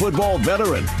 10-year pro football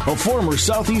veteran, a former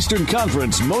Southeastern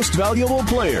Conference Most Valuable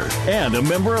Player, and a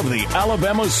member of the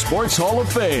Alabama Sports Hall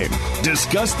of Fame.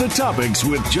 Discuss the topics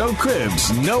with Joe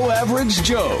Cribbs, No Average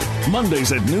Joe.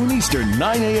 Mondays at noon Eastern,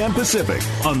 9 a.m. Pacific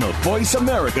on the Voice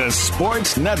America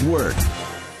Sports Network.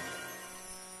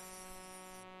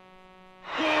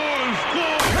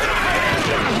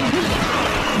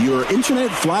 Your internet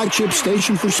flagship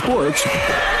station for sports.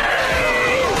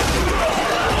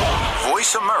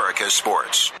 Voice America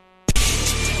Sports.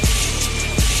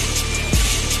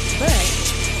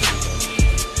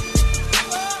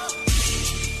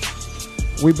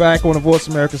 We back on the Voice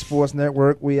America Sports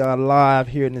Network. We are live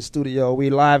here in the studio.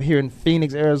 We live here in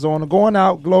Phoenix, Arizona, going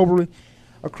out globally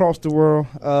across the world.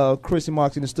 Chrissy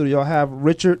Marks in the studio. I have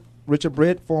Richard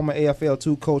Britt, former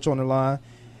AFL2 coach, on the line.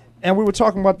 And we were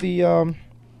talking about the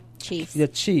Chiefs. The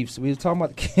Chiefs. We were talking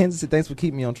about the Kansas City. Thanks for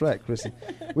keeping me on track, Chrissy.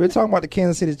 We were talking about the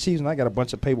Kansas City Chiefs, and I got a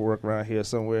bunch of paperwork around here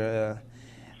somewhere.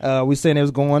 We saying it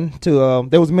was going to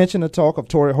there was mention of talk of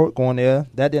Torrey Holt going there.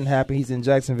 That didn't happen. He's in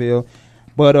Jacksonville.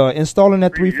 But installing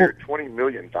that 3-4 $20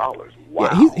 million. Wow.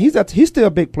 Yeah, he's still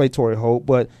a big play, Torrey Holt.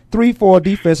 But 3-4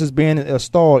 defense is being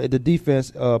installed at the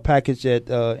defense package at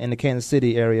in the Kansas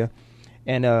City area,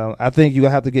 and I think you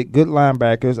have to get good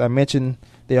linebackers. I mentioned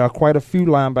there are quite a few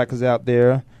linebackers out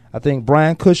there. I think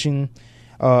Brian Cushing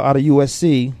out of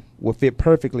USC will fit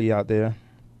perfectly out there,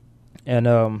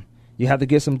 and you have to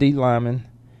get some D linemen.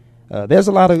 There's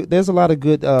a lot of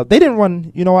good. They didn't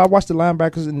run. I watched the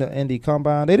linebackers in the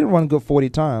combine. They didn't run good 40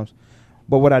 times.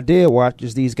 But what I did watch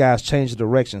is these guys change the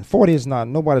direction. 40 is not.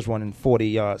 Nobody's running 40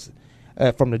 yards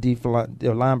from the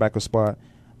linebacker spot.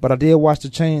 But I did watch the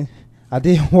change. I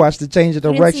did watch the change of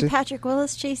direction. You didn't see Patrick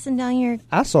Willis chasing down your.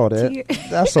 I saw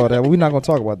that. I saw that. We're not going to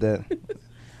talk about that.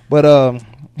 But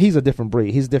he's a different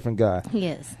breed. He's a different guy. He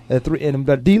is. And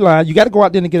the D line, you got to go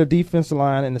out there and get a defensive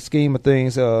line in the scheme of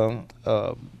things.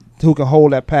 Who can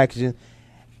hold that packaging.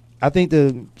 I think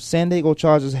the San Diego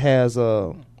Chargers has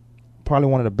probably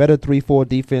one of the better 3-4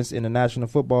 defense in the National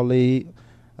Football League,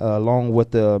 along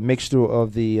with the mixture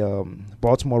of the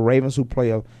Baltimore Ravens, who play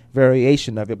a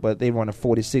variation of it, but they run a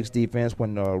 46 defense.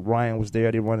 When Ryan was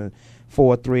there, they run a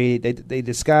 4-3. They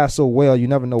disguise so well, you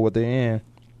never know what they're in.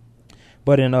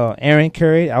 But in Aaron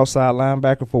Curry, outside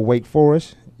linebacker for Wake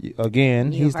Forest,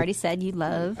 again, you've already said you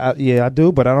love. Yeah, I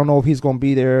do, but I don't know if he's going to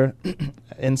be there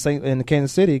in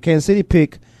Kansas City. Kansas City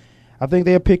pick, I think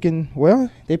they're picking.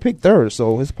 Well, they picked third,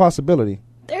 so it's a possibility.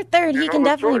 They're third. He can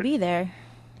definitely be there.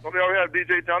 Don't they already have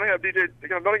DJ? Don't they have DJ?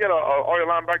 Don't they get all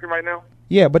linebacker right now?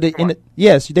 Yeah, but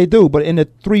yes, they do. But in the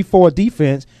 3-4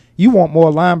 defense, you want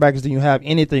more linebackers than you have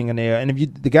anything in there. And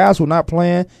if the guys who are not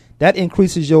playing, that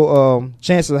increases your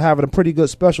chances of having a pretty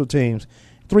good special teams.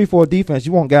 3-4 defense,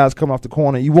 you want guys come off the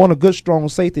corner. You want a good, strong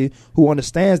safety who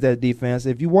understands that defense.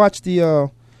 If you watch the,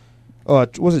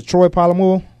 was it Troy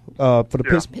Polamalu for the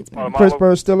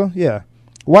Pittsburgh Steelers? Yeah.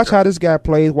 Watch how this guy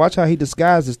plays. Watch how he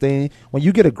disguises this thing. When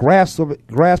you get a grasp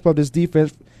of this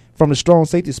defense from the strong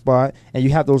safety spot, and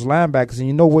you have those linebackers, and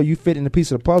you know where you fit in the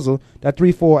piece of the puzzle, that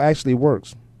 3-4 actually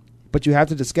works. But you have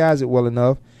to disguise it well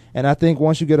enough. And I think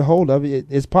once you get a hold of it,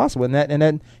 it's possible.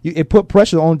 It put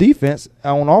pressure on defense,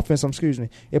 on offense.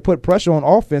 It put pressure on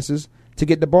offenses to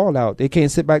get the ball out. They can't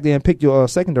sit back there and pick your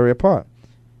secondary apart.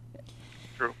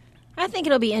 True. I think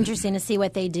it'll be interesting to see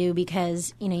what they do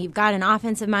because you've got an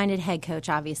offensive-minded head coach,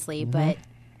 obviously, but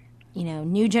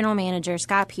new general manager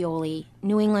Scott Pioli.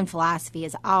 New England philosophy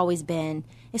has always been,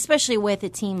 especially with a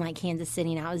team like Kansas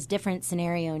City. Now it was a different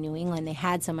scenario in New England. They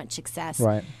had so much success,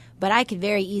 right? But I could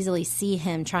very easily see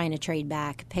him trying to trade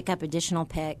back, pick up additional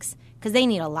picks, because they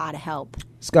need a lot of help.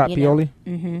 Scott Pioli?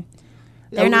 Mm-hmm.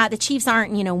 They're not. The Chiefs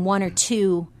aren't, one or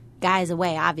two guys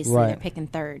away. Obviously, They're picking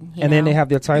third. Then they have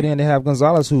their tight end. They have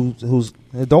Gonzalez, who's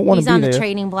don't want to be there. He's on the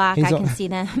trading block. I can see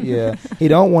them. Yeah, he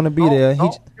don't want to be there. He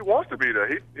wants to be there.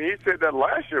 He said that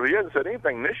last year. He hasn't said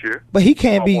anything this year. But he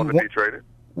can't be traded.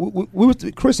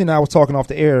 Chrissy and I was talking off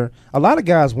the air. A lot of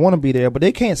guys want to be there, but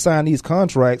they can't sign these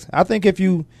contracts. I think if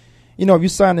you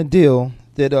sign a deal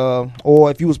that,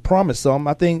 or if you was promised something,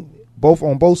 I think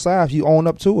on both sides you own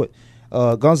up to it.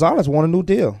 Gonzalez want a new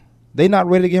deal. They're not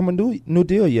ready to give him a new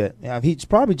deal yet. He's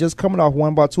probably just coming off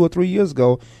one about 2 or 3 years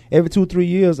ago. Every 2 or 3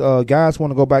 years, guys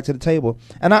want to go back to the table,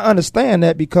 and I understand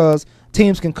that because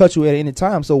teams can cut you at any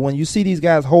time. So when you see these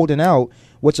guys holding out,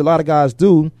 which a lot of guys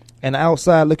do, and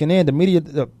outside looking in, the media,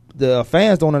 the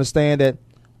fans don't understand that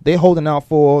they're holding out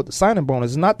for the signing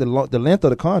bonus. It's not the length of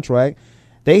the contract.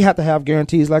 They have to have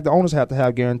guarantees like the owners have to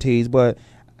have guarantees. But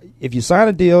if you sign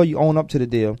a deal, you own up to the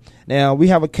deal. Now, we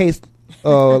have a case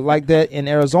like that in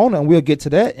Arizona, and we'll get to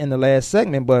that in the last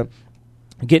segment. But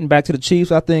getting back to the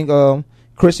Chiefs, I think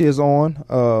Chrissy is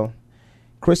on.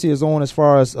 Chrissy is on as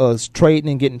far as trading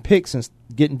and getting picks and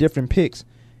getting different picks.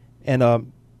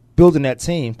 And building that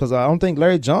team? Because I don't think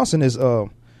Larry Johnson is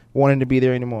wanting to be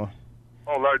there anymore.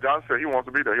 Oh, Larry Johnson said he wants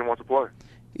to be there. He wants to play.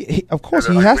 Of course,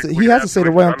 he has to say the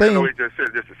right thing. I know he just said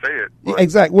it just to say it.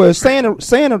 Exactly. Well,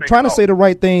 trying to say the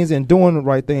right things and doing the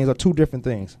right things are two different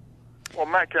things. Well,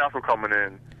 Matt Castle coming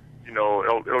in,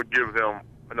 it'll give them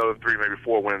another 3, maybe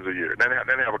 4 wins a year. Then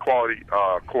they have a quality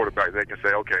quarterback. They can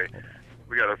say, okay,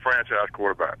 we got a franchise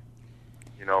quarterback.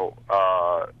 Then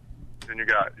you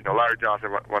got Larry Johnson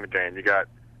run the game. You got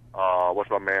what's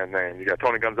my man's name? You got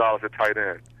Tony Gonzalez at tight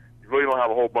end. You really don't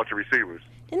have a whole bunch of receivers.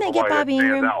 Didn't they get Bobby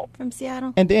Ingram from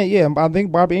Seattle? And then, I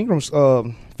think Bobby Ingram's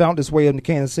found his way into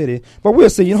Kansas City. But we'll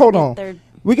see. Hold on.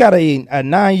 We got a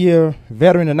 9-year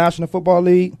veteran in the National Football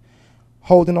League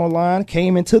holding on line,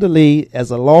 came into the league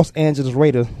as a Los Angeles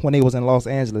Raider when he was in Los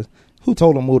Angeles. Who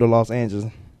told him to move to Los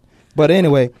Angeles? But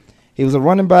anyway, he was a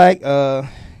running back.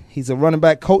 He's a running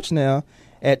back coach now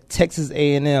at Texas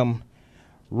A&M.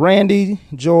 Randy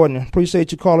Jordan,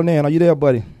 appreciate you calling in. Are you there,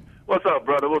 buddy? What's up,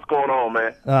 brother? What's going on,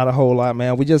 man? Not a whole lot,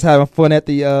 man. We just having fun at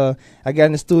the I got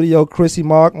in the studio Chrissy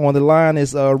Mark. On the line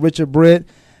is Richard Britt.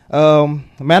 Man,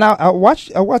 I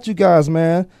watch you guys,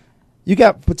 man. You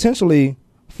got potentially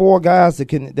 4 guys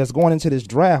that's going into this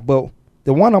draft, but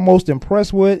the one I'm most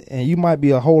impressed with, and you might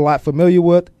be a whole lot familiar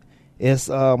with, is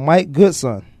Mike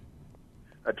Goodson.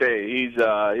 I tell you,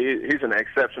 he's an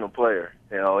exceptional player.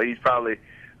 He's probably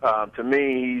to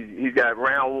me he's got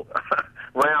round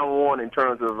one in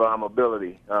terms of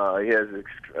ability. He has he's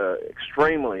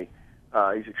extremely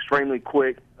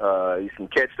quick. He can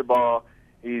catch the ball.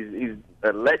 He's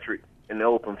electric in the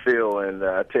open field. And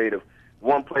I tell you, the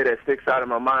one play that sticks out in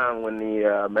my mind when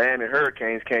the Miami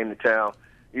Hurricanes came to town,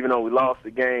 even though we lost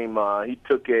the game, he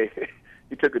took a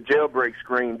jailbreak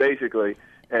screen basically,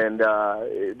 and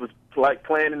it was like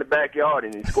playing in the backyard,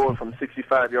 and he scored from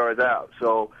 65 yards out.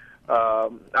 So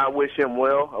I wish him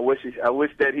well. I wish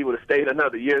that he would have stayed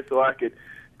another year so I could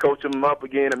coach him up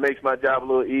again. It makes my job a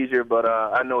little easier, but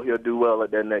I know he'll do well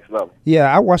at that next level.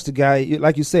 Yeah, I watched the guy.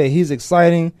 Like you said, he's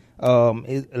exciting,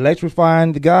 he's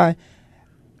electrifying. The guy,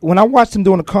 when I watched him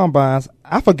doing the combines,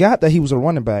 I forgot that he was a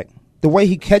running back. The way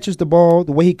he catches the ball,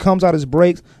 the way he comes out his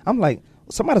breaks, I'm like,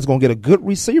 somebody's going to get a good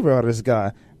receiver out of this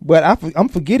guy. But I'm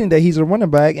forgetting that he's a running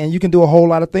back, and you can do a whole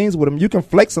lot of things with him. You can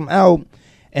flex him out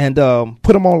and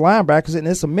put him on linebackers, and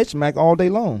it's a mismatch all day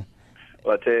long.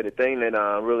 Well, I tell you, the thing that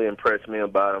really impressed me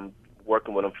about him,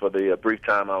 working with him for the brief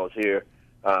time I was here,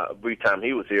 brief time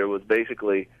he was here, was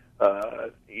basically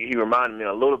he reminded me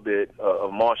a little bit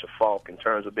of Marshall Faulk in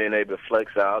terms of being able to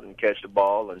flex out and catch the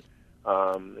ball and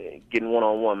getting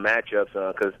one-on-one matchups,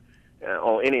 because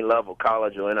on any level,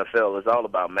 college or NFL, it's all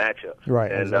about matchups.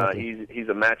 Right, and exactly. He's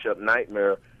a matchup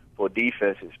nightmare for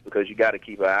defenses because you got to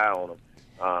keep an eye on him.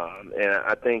 And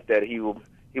I think that he would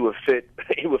fit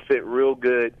real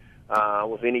good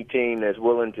with any team that's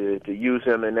willing to use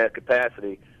him in that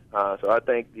capacity. So I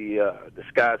think the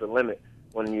sky's the limit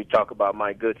when you talk about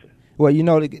Mike Goodson. Well,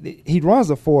 he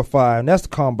runs a 4.5, and that's the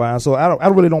combine. So I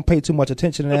really don't pay too much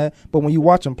attention to that. But when you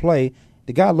watch him play,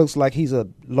 the guy looks like he's a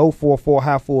low 4.4,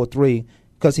 high 4.3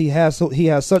 because he has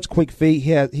such quick feet.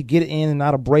 He get in and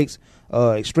out of breaks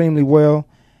extremely well.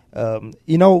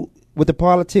 With the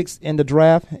politics in the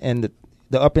draft and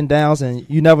the up and downs, and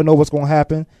you never know what's going to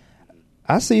happen,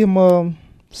 I see him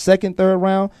second, third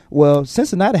round. Well,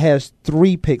 Cincinnati has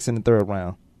 3 picks in the third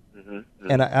round.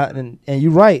 Mm-hmm. And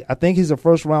you're right. I think he's a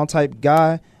first round type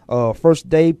guy, first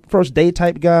day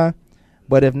type guy.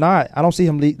 But if not, I don't see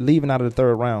him leaving out of the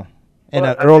third round and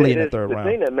early in the third round.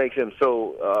 The thing that makes him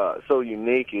so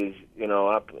unique is,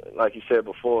 like you said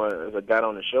before, as I got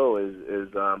on the show, is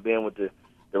being with the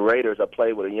Raiders. I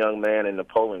played with a young man in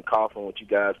Napoleon Coughlin, which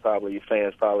your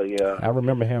fans probably I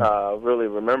remember him. Really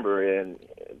remember, and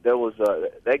there was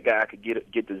that guy could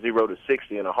get to 0 to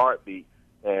 60 in a heartbeat.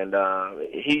 And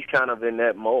he's kind of in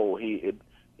that mold.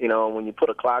 When you put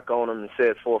a clock on him and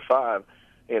says 4.5,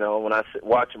 when I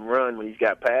watch him run when he's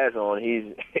got pads on,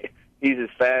 he's as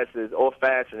fast or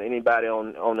faster than anybody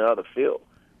on the other field.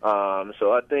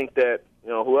 So I think that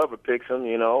whoever picks him,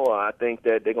 I think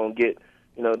that they're gonna get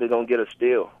a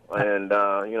steal. And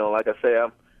like I say,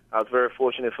 I was very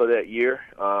fortunate for that year.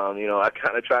 I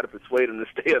kind of tried to persuade him to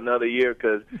stay another year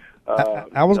because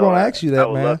I was going to ask you that, man. I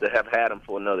would love to have had him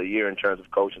for another year in terms of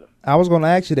coaching him. I was going to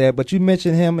ask you that, but you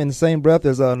mentioned him in the same breath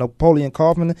as Napoleon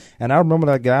Kaufman, and I remember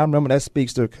that guy. I remember that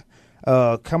speedster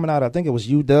coming out. I think it was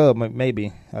UW,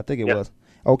 maybe. I think it was.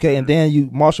 Okay, and then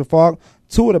Marshall Faulk,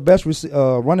 2 of the best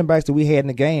running backs that we had in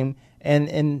the game,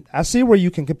 and I see where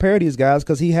you can compare these guys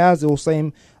because he has those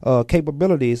same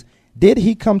capabilities. Did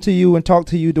he come to you and talk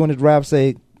to you during the draft,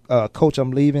 say, Coach,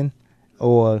 I'm leaving,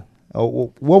 or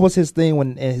What was his thing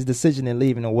when his decision in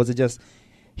leaving, or was it just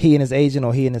he and his agent,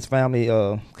 or he and his family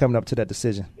coming up to that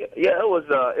decision? Yeah,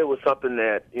 it was something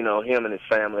that him and his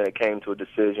family had came to a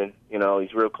decision.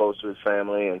 He's real close to his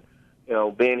family, and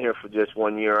being here for just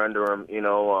 1 year under him,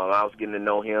 I was getting to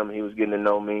know him, he was getting to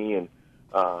know me, and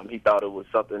he thought it was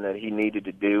something that he needed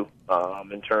to do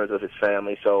in terms of his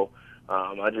family. So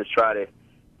I just try to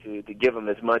give him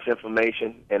as much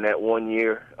information in that 1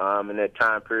 year, in that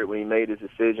time period when he made his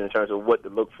decision in terms of what to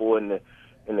look for in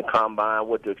the combine,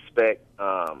 what to expect,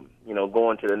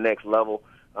 going to the next level.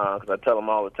 Because I tell them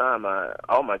all the time,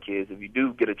 all my kids, if you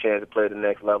do get a chance to play at the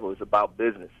next level, it's about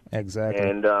business. Exactly.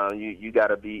 And you got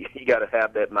to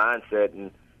have that mindset,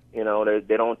 and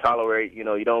they don't tolerate. You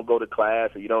don't go to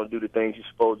class or you don't do the things you're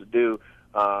supposed to do.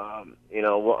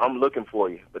 Well, I'm looking for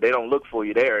you, but they don't look for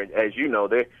you there. And as you know,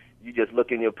 you just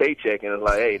look in your paycheck and it's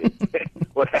like, hey,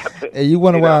 what happened? And you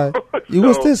wonder why you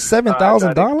was this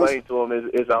 $7,000? Explain to him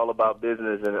it's all about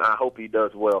business, and I hope he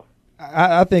does well.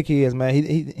 I think he is, man.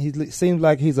 He seems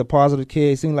like he's a positive kid.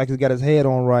 He seems like he's got his head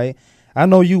on right. I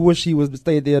know you wish he was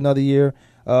stayed there another year.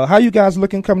 How you guys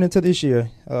looking coming into this year,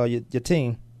 your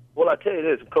team? Well, I tell you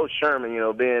this, Coach Sherman,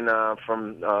 being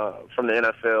from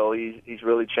the NFL, he's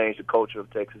really changed the culture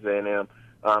of Texas A&M.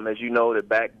 As you know, the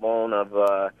backbone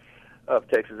of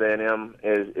Texas A&M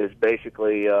is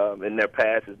basically in their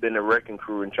past has been the wrecking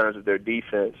crew in terms of their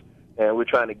defense. And we're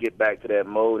trying to get back to that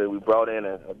mode, and we brought in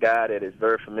a guy that is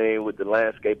very familiar with the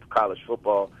landscape of college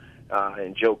football,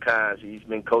 and Joe Kynes. He's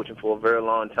been coaching for a very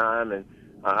long time, and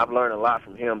I've learned a lot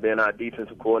from him, being our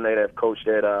defensive coordinator. I've coached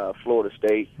at Florida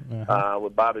State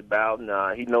with Bobby Bowden.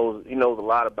 He knows a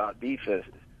lot about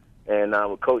defenses. And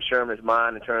with Coach Sherman's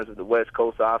mind in terms of the West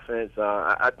Coast offense,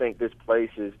 I think this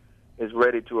place is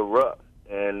ready to erupt.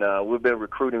 And we've been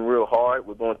recruiting real hard.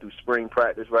 We're going through spring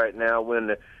practice right now. We're in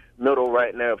the middle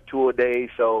right now of tour days,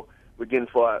 so we're getting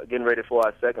ready for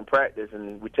our second practice.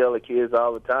 And we tell the kids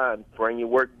all the time, bring your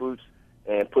work boots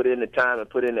and put in the time and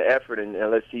put in the effort, and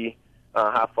let's see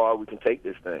how far we can take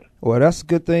this thing. Well, that's a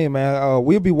good thing, man.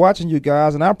 We'll be watching you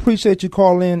guys, and I appreciate you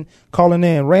calling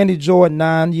in. Randy Jordan,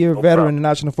 9-year veteran in the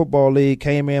National Football League,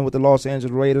 came in with the Los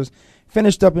Angeles Raiders,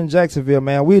 finished up in Jacksonville,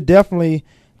 man. We definitely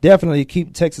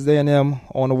keep Texas A&M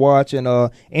on the watch,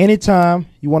 and anytime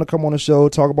you want to come on the show,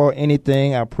 talk about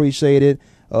anything, I appreciate it.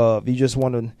 If you just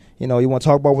want to, you want to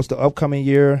talk about what's the upcoming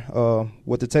year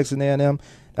with the Texas A&M,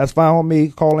 that's fine with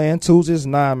me. Call in Tuesdays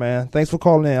 9, man. Thanks for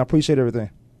calling in. I appreciate everything.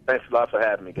 Thanks a lot for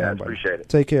having me, guys. Appreciate it.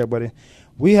 Take care, buddy.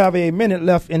 We have a minute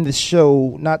left in the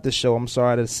show,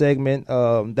 the segment.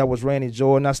 That was Randy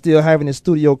Jordan. I still have in the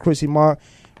studio Chrissy Mark.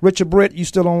 Richard Britt, you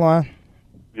still online?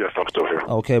 Yes, I'm still here.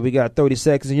 Okay, we got 30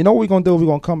 seconds. And you know what we're going to do? We're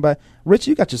going to come back. Rich,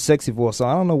 you got your sexy voice on.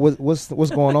 I don't know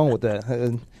what's going on with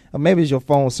that. Maybe it's your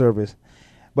phone service.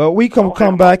 But we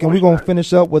come back, and we're going to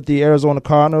finish up with the Arizona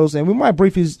Cardinals. And we might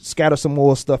briefly scatter some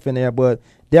more stuff in there, but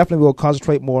definitely we'll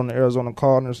concentrate more on the Arizona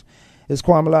Cardinals. It's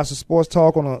Kwamie Lassiters Sports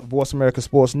Talk on the Voice America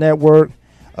Sports Network.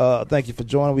 Thank you for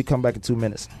joining. We come back in 2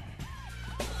 minutes.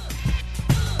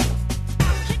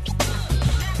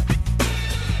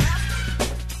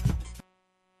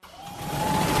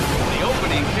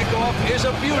 Is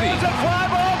a beauty. There's a fly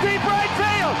ball deep right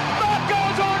field. Back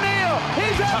goes O'Neal.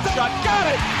 He's at the shot. Got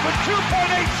it with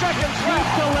 2.8 seconds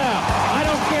left to left. I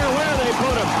don't care where they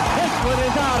put him. This one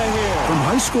is out of here. From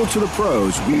high school to the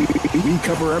pros, we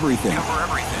cover everything.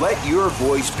 Let your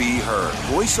voice be heard.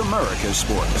 Voice America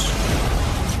Sports.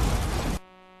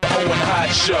 Owen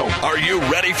Hodge Show. Are you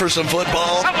ready for some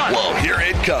football? Well, here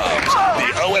it comes.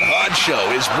 The Owen Hodge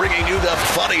Show is bringing you the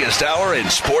funniest hour in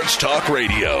sports talk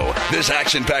radio. This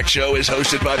action-packed show is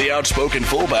hosted by the outspoken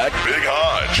fullback, Big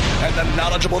Hodge, and the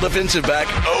knowledgeable defensive back,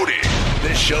 Odie.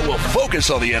 This show will focus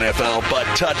on the NFL, but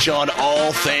touch on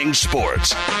all things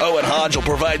sports. Owen Hodge will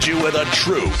provide you with a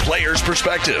true player's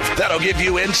perspective that'll give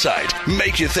you insight,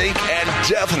 make you think, and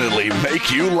definitely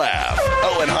make you laugh.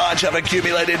 Owen Hodge have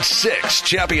accumulated 6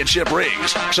 championship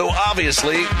rings, so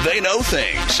obviously they know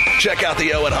things. Check out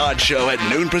the Owen Hodge Show at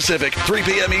noon Pacific, 3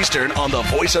 p.m. Eastern on the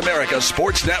Voice America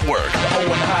Sports Network. The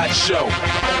Owen Hodge Show. Owen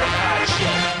Hodge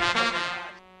Show.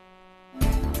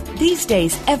 These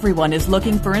days, everyone is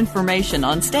looking for information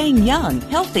on staying young,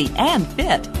 healthy, and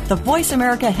fit. The Voice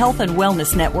America Health and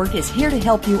Wellness Network is here to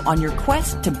help you on your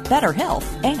quest to better health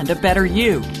and a better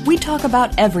you. We talk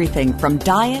about everything from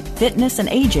diet, fitness, and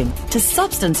aging to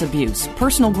substance abuse,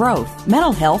 personal growth,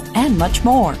 mental health, and much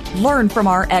more. Learn from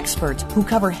our experts who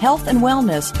cover health and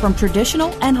wellness from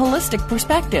traditional and holistic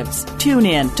perspectives. Tune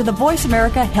in to the Voice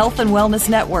America Health and Wellness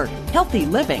Network. Healthy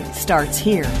living starts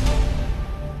here.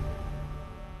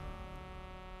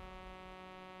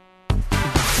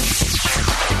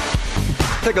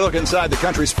 Take a look inside the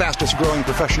country's fastest growing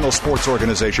professional sports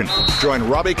organization. Join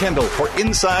Robbie Kendall for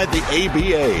Inside the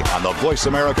ABA on the Voice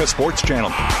America Sports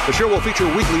Channel. The show will feature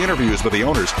weekly interviews with the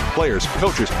owners, players,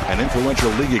 coaches, and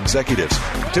influential league executives.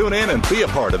 Tune in and be a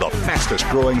part of the fastest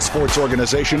growing sports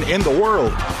organization in the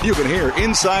world. You can hear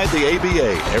Inside the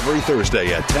ABA every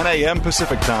Thursday at 10 a.m.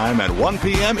 Pacific Time and 1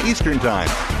 p.m. Eastern Time,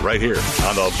 right here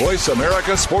on the Voice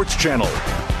America Sports Channel.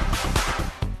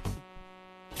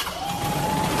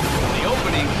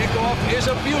 Is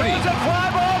a beauty. It's a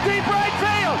fly ball deep right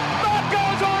field. Back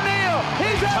goes O'Neal.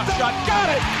 He's at the shot. Got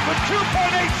it with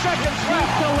 2.8 seconds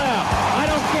left to left. I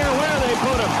don't care where they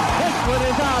put him. This one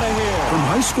is out of here. From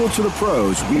high school to the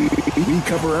pros, we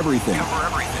cover everything.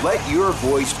 Let your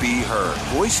voice be heard.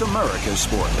 Voice America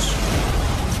Sports.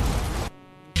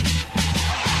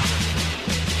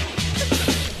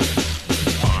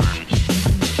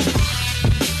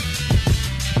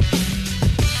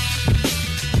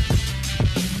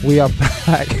 We are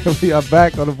back. We are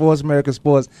back on the Voice America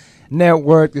Sports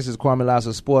Network. This is Kwamie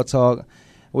Lassiters Sports Talk.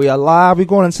 We are live. We're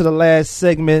going into the last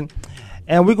segment,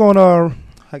 and we're going to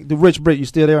the Rich Britt. You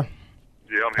still there?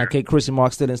 Yeah, I'm here. Okay, Chris and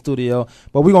Mark still in studio,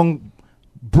 but we're going to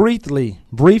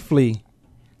briefly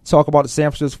talk about the San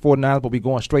Francisco 49ers, but we're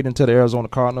going straight into the Arizona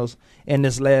Cardinals in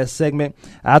this last segment.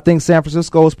 I think San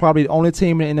Francisco is probably the only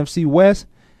team in the NFC West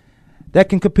that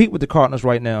can compete with the Cardinals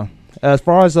right now. As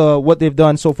far as what they've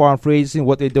done so far in free agency and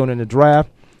what they're doing in the draft,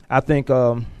 I think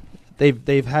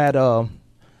they've had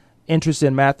interest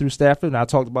in Matthew Stafford, and I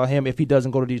talked about him. If he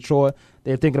doesn't go to Detroit,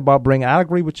 they're thinking about bringing. I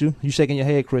agree with you. You shaking your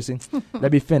head, Chrissy.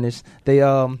 Let me finish. They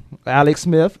Alex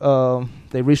Smith.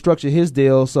 They restructured his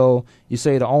deal, so you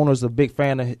say the owner's a big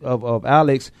fan of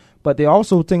Alex, but they're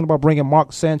also thinking about bringing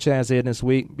Mark Sanchez in this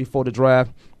week before the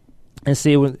draft and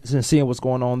seeing what's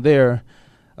going on there.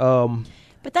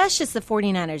 But that's just the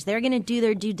 49ers. They're going to do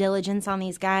their due diligence on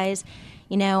these guys.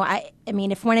 You know, I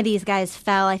mean, if one of these guys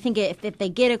fell, I think if they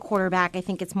get a quarterback, I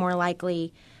think it's more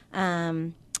likely.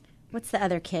 What's the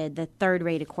other kid, the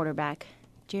third-rated quarterback?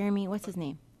 Jeremy, what's his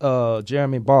name?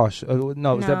 Jeremy Bosch.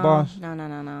 No, is that Bosch?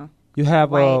 No. You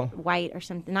have White or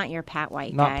something. Not your Pat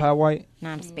White not guy. Pat White? No,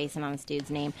 I'm spacing on this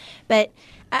dude's name. But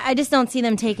I just don't see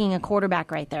them taking a quarterback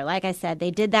right there. Like I said,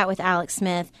 they did that with Alex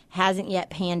Smith. Hasn't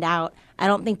yet panned out. I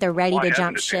don't think they're ready to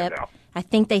jump ship. I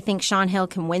think they think Sean Hill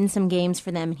can win some games for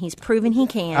them, and he's proven he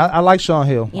can. I like Sean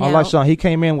Hill. You know, I like Sean. He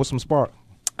came in with some spark.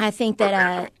 I think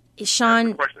that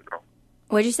Sean.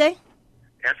 What'd you say?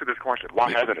 Answer this question.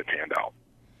 Why hasn't it panned out?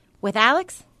 With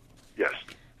Alex? Yes.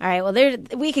 All right.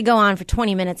 Well, we could go on for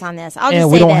 20 minutes on this. I'll just say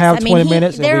this. We don't have 20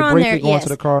 minutes. And we briefly go into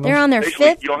the Cardinals. They're on their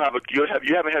fifth. You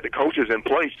haven't had the coaches in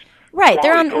place. Right.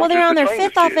 They're on their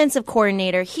fifth offensive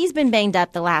coordinator. He's been banged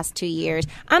up the last 2 years.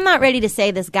 I'm not ready to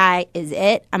say this guy is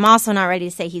it. I'm also not ready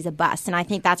to say he's a bust. And I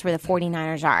think that's where the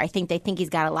 49ers are. I think they think he's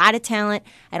got a lot of talent.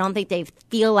 I don't think they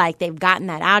feel like they've gotten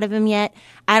that out of him yet.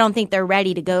 I don't think they're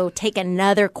ready to go take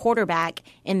another quarterback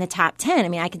in the top 10. I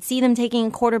mean, I could see them taking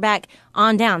a quarterback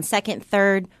on down, second,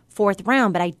 third, fourth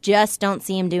round, but I just don't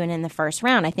see him doing it in the first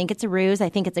round. I think it's a ruse. I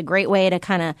think it's a great way to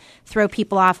kind of throw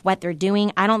people off what they're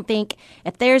doing. I don't think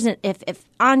if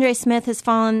Andre Smith has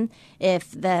fallen, if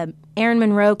the Aaron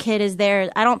Monroe kid is there,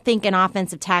 I don't think an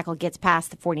offensive tackle gets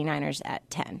past the 49ers at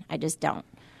 10. I just don't.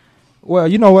 Well,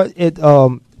 you know what?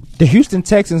 The Houston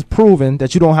Texans proven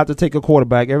that you don't have to take a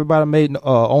quarterback. Everybody made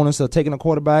owners of taking a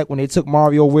quarterback when they took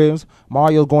Mario Williams.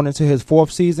 Mario's going into his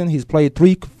fourth season. He's played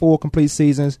 3 full complete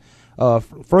seasons.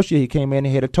 First year he came in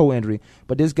and had a toe injury.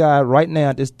 But this guy right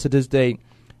now, to this day,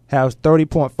 has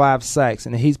 30.5 sacks,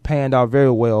 and he's panned out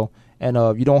very well. And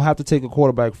you don't have to take a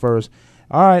quarterback first.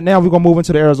 All right, now we're going to move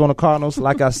into the Arizona Cardinals,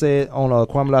 like I said, on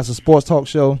Kwamie Lassiters Sports Talk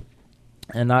Show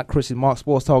and not Chrissy Mark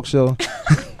Sports Talk Show.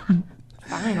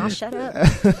 Fine, I'll shut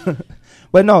up.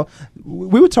 But no,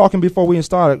 we were talking before we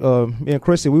started, me and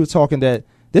Chrissy, we were talking that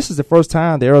this is the first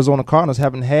time the Arizona Cardinals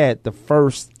haven't had the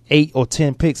first 8 or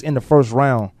 10 picks in the first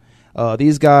round.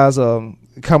 These guys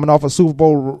coming off a Super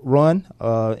Bowl run.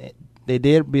 They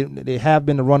have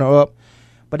been the runner-up,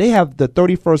 but they have the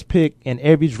 31st pick in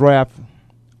every draft,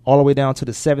 all the way down to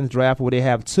the 7th draft, where they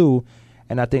have 2,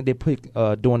 and I think they pick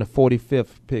during the 45th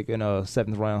pick in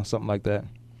 7th round, something like that.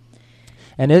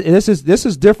 And this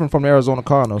is different from the Arizona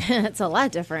Cardinals. It's a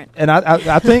lot different. And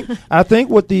I think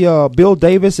with the Bill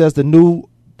Davis as the new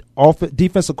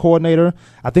defensive coordinator,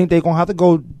 I think they're gonna have to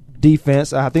go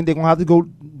defense. I think they're gonna have to go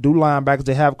do linebackers.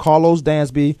 They have Carlos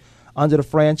Dansby under the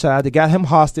franchise. They got him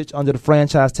hostage under the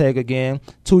franchise tag again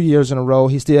 2 years in a row.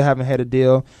 He still haven't had a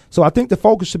deal. So I think the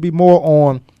focus should be more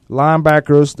on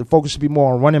linebackers. The focus should be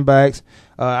more on running backs.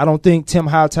 I don't think Tim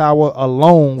Hightower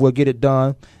alone will get it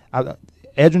done.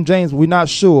 Edgerrin James, we're not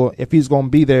sure if he's going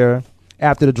to be there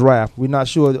after the draft. We're not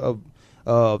sure of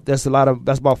that's about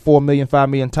 $4 million, $5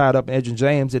 million tied up in Edgerrin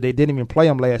James that they didn't even play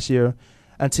him last year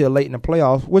until late in the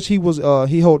playoffs, which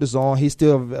he held his own. He's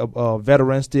still a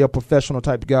veteran, still a professional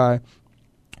type of guy.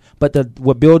 But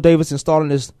with Bill Davis installing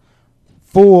this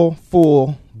full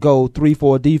go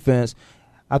 3-4 defense,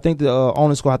 I think the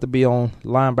onus going to have to be on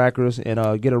linebackers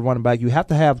and get a running back. You have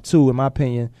to have two, in my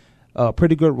opinion,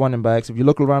 pretty good running backs. If you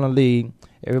look around the league,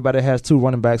 everybody that has two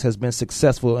running backs has been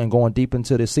successful in going deep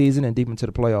into the season and deep into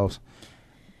the playoffs.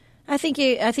 I think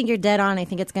you're dead on. I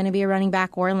think it's going to be a running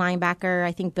back or a linebacker.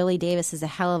 I think Billy Davis is a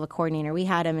hell of a coordinator. We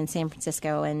had him in San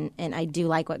Francisco, and I do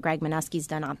like what Greg Minuski's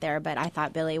done out there. But I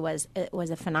thought Billy was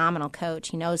a phenomenal coach.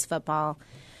 He knows football.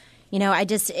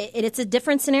 It's a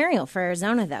different scenario for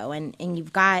Arizona though, and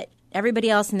you've got everybody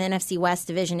else in the NFC West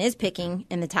division is picking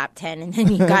in the top 10, and then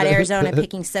you've got Arizona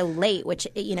picking so late, which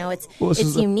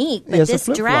it's unique. But this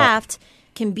draft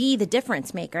can be the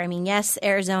difference maker. I mean, yes,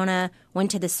 Arizona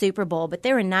went to the Super Bowl, but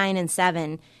they were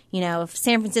 9-7. If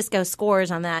San Francisco scores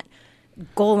on that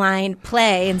goal line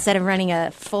play instead of running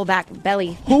a fullback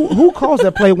belly. Who calls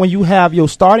that play when you have your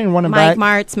starting running back?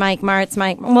 Mike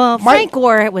Martz. Well, Frank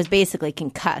Gore was basically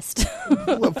concussed.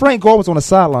 Frank Gore was on the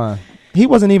sideline. He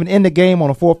wasn't even in the game on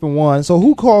a 4th and 1. So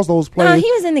who calls those plays? No,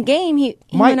 he was in the game. He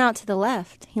went out to the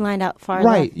left. He lined out far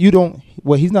left. Right.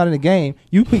 Well, he's not in the game.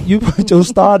 You put your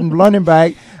starting running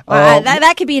back.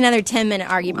 That could be another 10-minute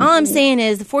argument. All I'm saying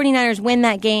is the 49ers win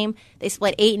that game. They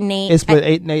split 8-8. It split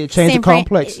 8-8. It changed the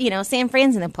complex. San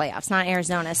Fran's in the playoffs, not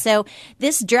Arizona. So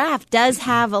this draft does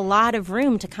have a lot of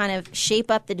room to kind of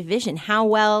shape up the division. How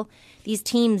well these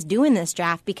teams do in this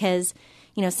draft, because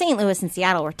St. Louis and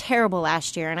Seattle were terrible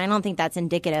last year, and I don't think that's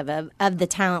indicative of the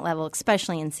talent level,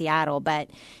 especially in Seattle. But,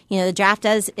 the draft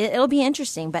it'll be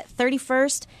interesting. But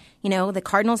 31st, the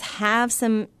Cardinals have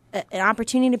an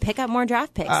opportunity to pick up more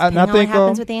draft picks. I think what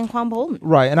happens with Anquan Bolden.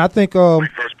 Right, and I think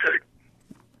first pick.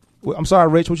 I'm sorry,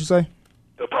 Rich, what you say?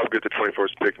 They'll probably get the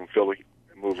 21st pick from Philly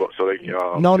and move up so they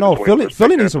can. No,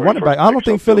 Philly needs a running back. I don't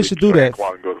think Philly should do that.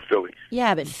 Go to Philly.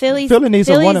 Yeah, but Philly needs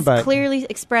a running back. Clearly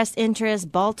expressed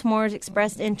interest. Baltimore's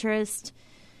expressed interest.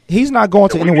 He's not going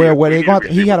to anywhere where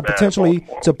he had a potentially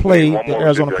to play the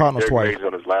Arizona Cardinals twice.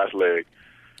 On his last leg.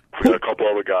 We got a couple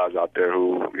other guys out there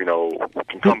who can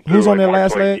come through. Who's on their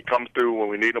last leg? He comes through when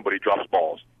we need him, but he drops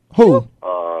balls. Who?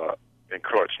 In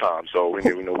clutch time. So we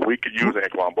could use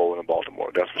Anquan Bolden in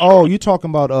Baltimore. That's for sure. You talking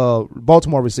about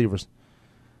Baltimore receivers?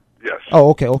 Yes. Oh,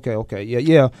 okay.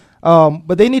 Yeah.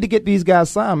 But they need to get these guys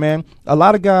signed, man. A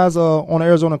lot of guys on the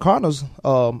Arizona Cardinals,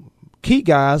 key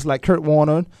guys like Kurt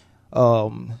Warner,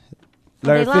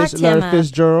 Larry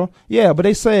Fitzgerald. Yeah, but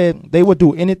they said they would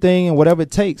do anything and whatever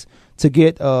it takes to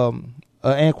get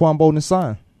Anquan Bolden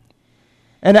signed.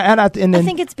 And I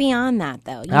think it's beyond that,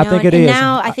 though. I think it is.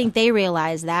 Now I think they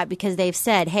realize that because they've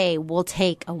said, "Hey, we'll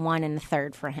take a 1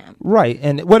 1/3 for him." Right,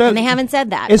 and they haven't said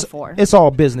that before. It's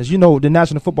all business. The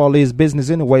National Football League is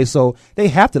business anyway, so they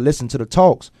have to listen to the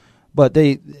talks. But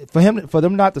for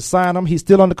them not to sign him, he's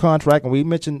still under contract. And we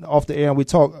mentioned off the air, and we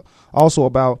talked also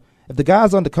about if the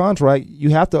guy's under contract,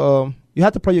 you have to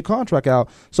play your contract out.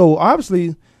 So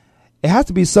obviously, it has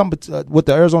to be something with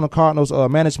the Arizona Cardinals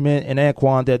management and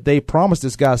Anquan that they promised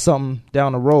this guy something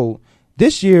down the road.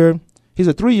 This year, he's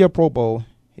a 3-year Pro Bowl.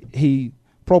 He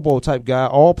Pro Bowl type guy,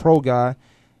 all pro guy.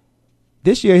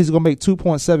 This year, he's going to make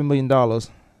 $2.7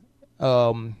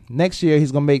 million. Next year,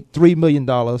 he's going to make $3 million.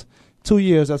 2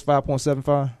 years, that's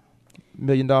 $5.75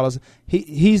 million.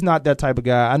 He's not that type of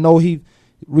guy. I know he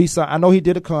resigned. I know he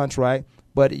did a contract,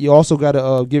 but you also got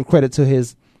to give credit to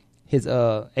his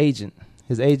agent.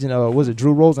 His agent, was it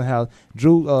Drew Rosenhaus?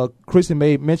 Christian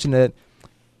mentioned that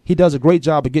he does a great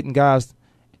job of getting guys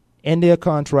in their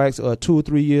contracts, 2 or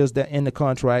 3 years in the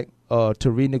contract to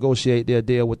renegotiate their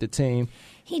deal with the team.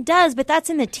 He does, but that's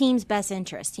in the team's best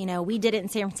interest. We did it in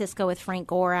San Francisco with Frank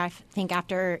Gore, I think,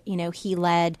 after, he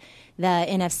led the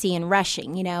NFC in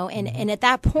rushing, and at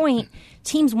that point,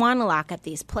 teams want to lock up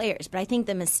these players. But I think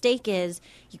the mistake is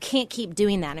you can't keep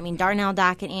doing that. I mean, Darnell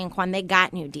Dock and Anquan, they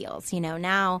got new deals.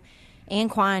 Now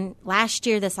Anquan, last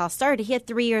year this all started, he had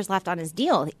 3 years left on his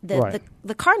deal.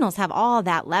 The Cardinals have all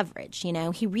that leverage.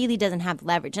 He really doesn't have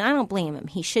leverage, and I don't blame him.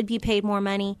 He should be paid more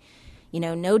money.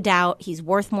 No doubt he's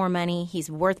worth more money. He's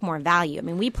worth more value. I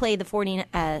mean, we played the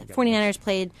 49ers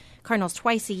played Cardinals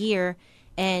twice a year,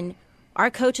 and our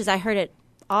coaches, I heard it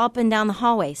all up and down the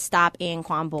hallway, stop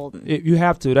Anquan Bolden. You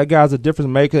have to. That guy's a difference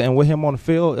maker, and with him on the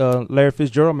field, Larry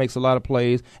Fitzgerald makes a lot of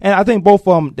plays. And I think both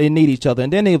of them, they need each other.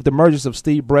 And then they have the emergence of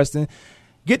Steve Breston.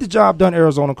 Get the job done,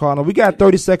 Arizona Cardinals. We got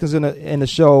 30 seconds in the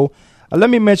show. Let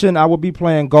me mention I will be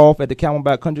playing golf at the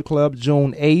Camelback Country Club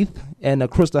June 8th and the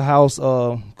Crystal House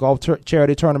golf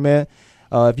charity tournament.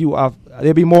 There'll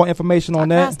be more information on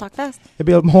that. Talk fast.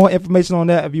 There'll be more information on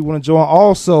that if you want to join.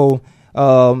 Also,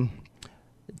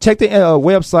 check the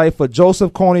website for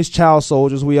Joseph Kony's Child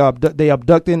Soldiers. They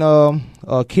abducting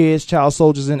kids, child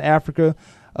soldiers in Africa,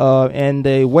 and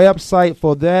the website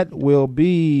for that will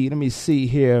be, let me see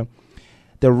here,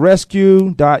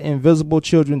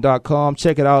 therescue.invisiblechildren.com.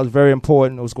 Check it out. It's very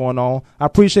important what's going on. I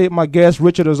appreciate my guest,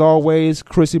 Richard, as always.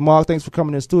 Chrissy Mark, thanks for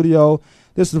coming in the studio.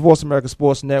 This is the Voice America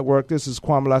Sports Network. This is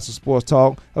Kwamie Lassiters Sports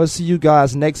Talk. I'll see you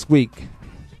guys next week.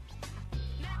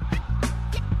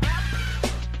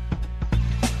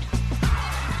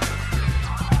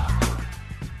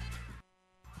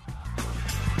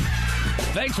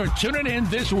 Thanks for tuning in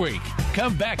this week.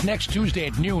 Come back next Tuesday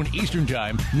at noon Eastern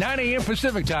Time, 9 a.m.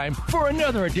 Pacific Time for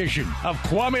another edition of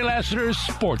Kwamie Lassiters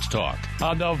Sports Talk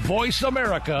on the Voice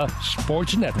America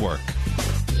Sports Network.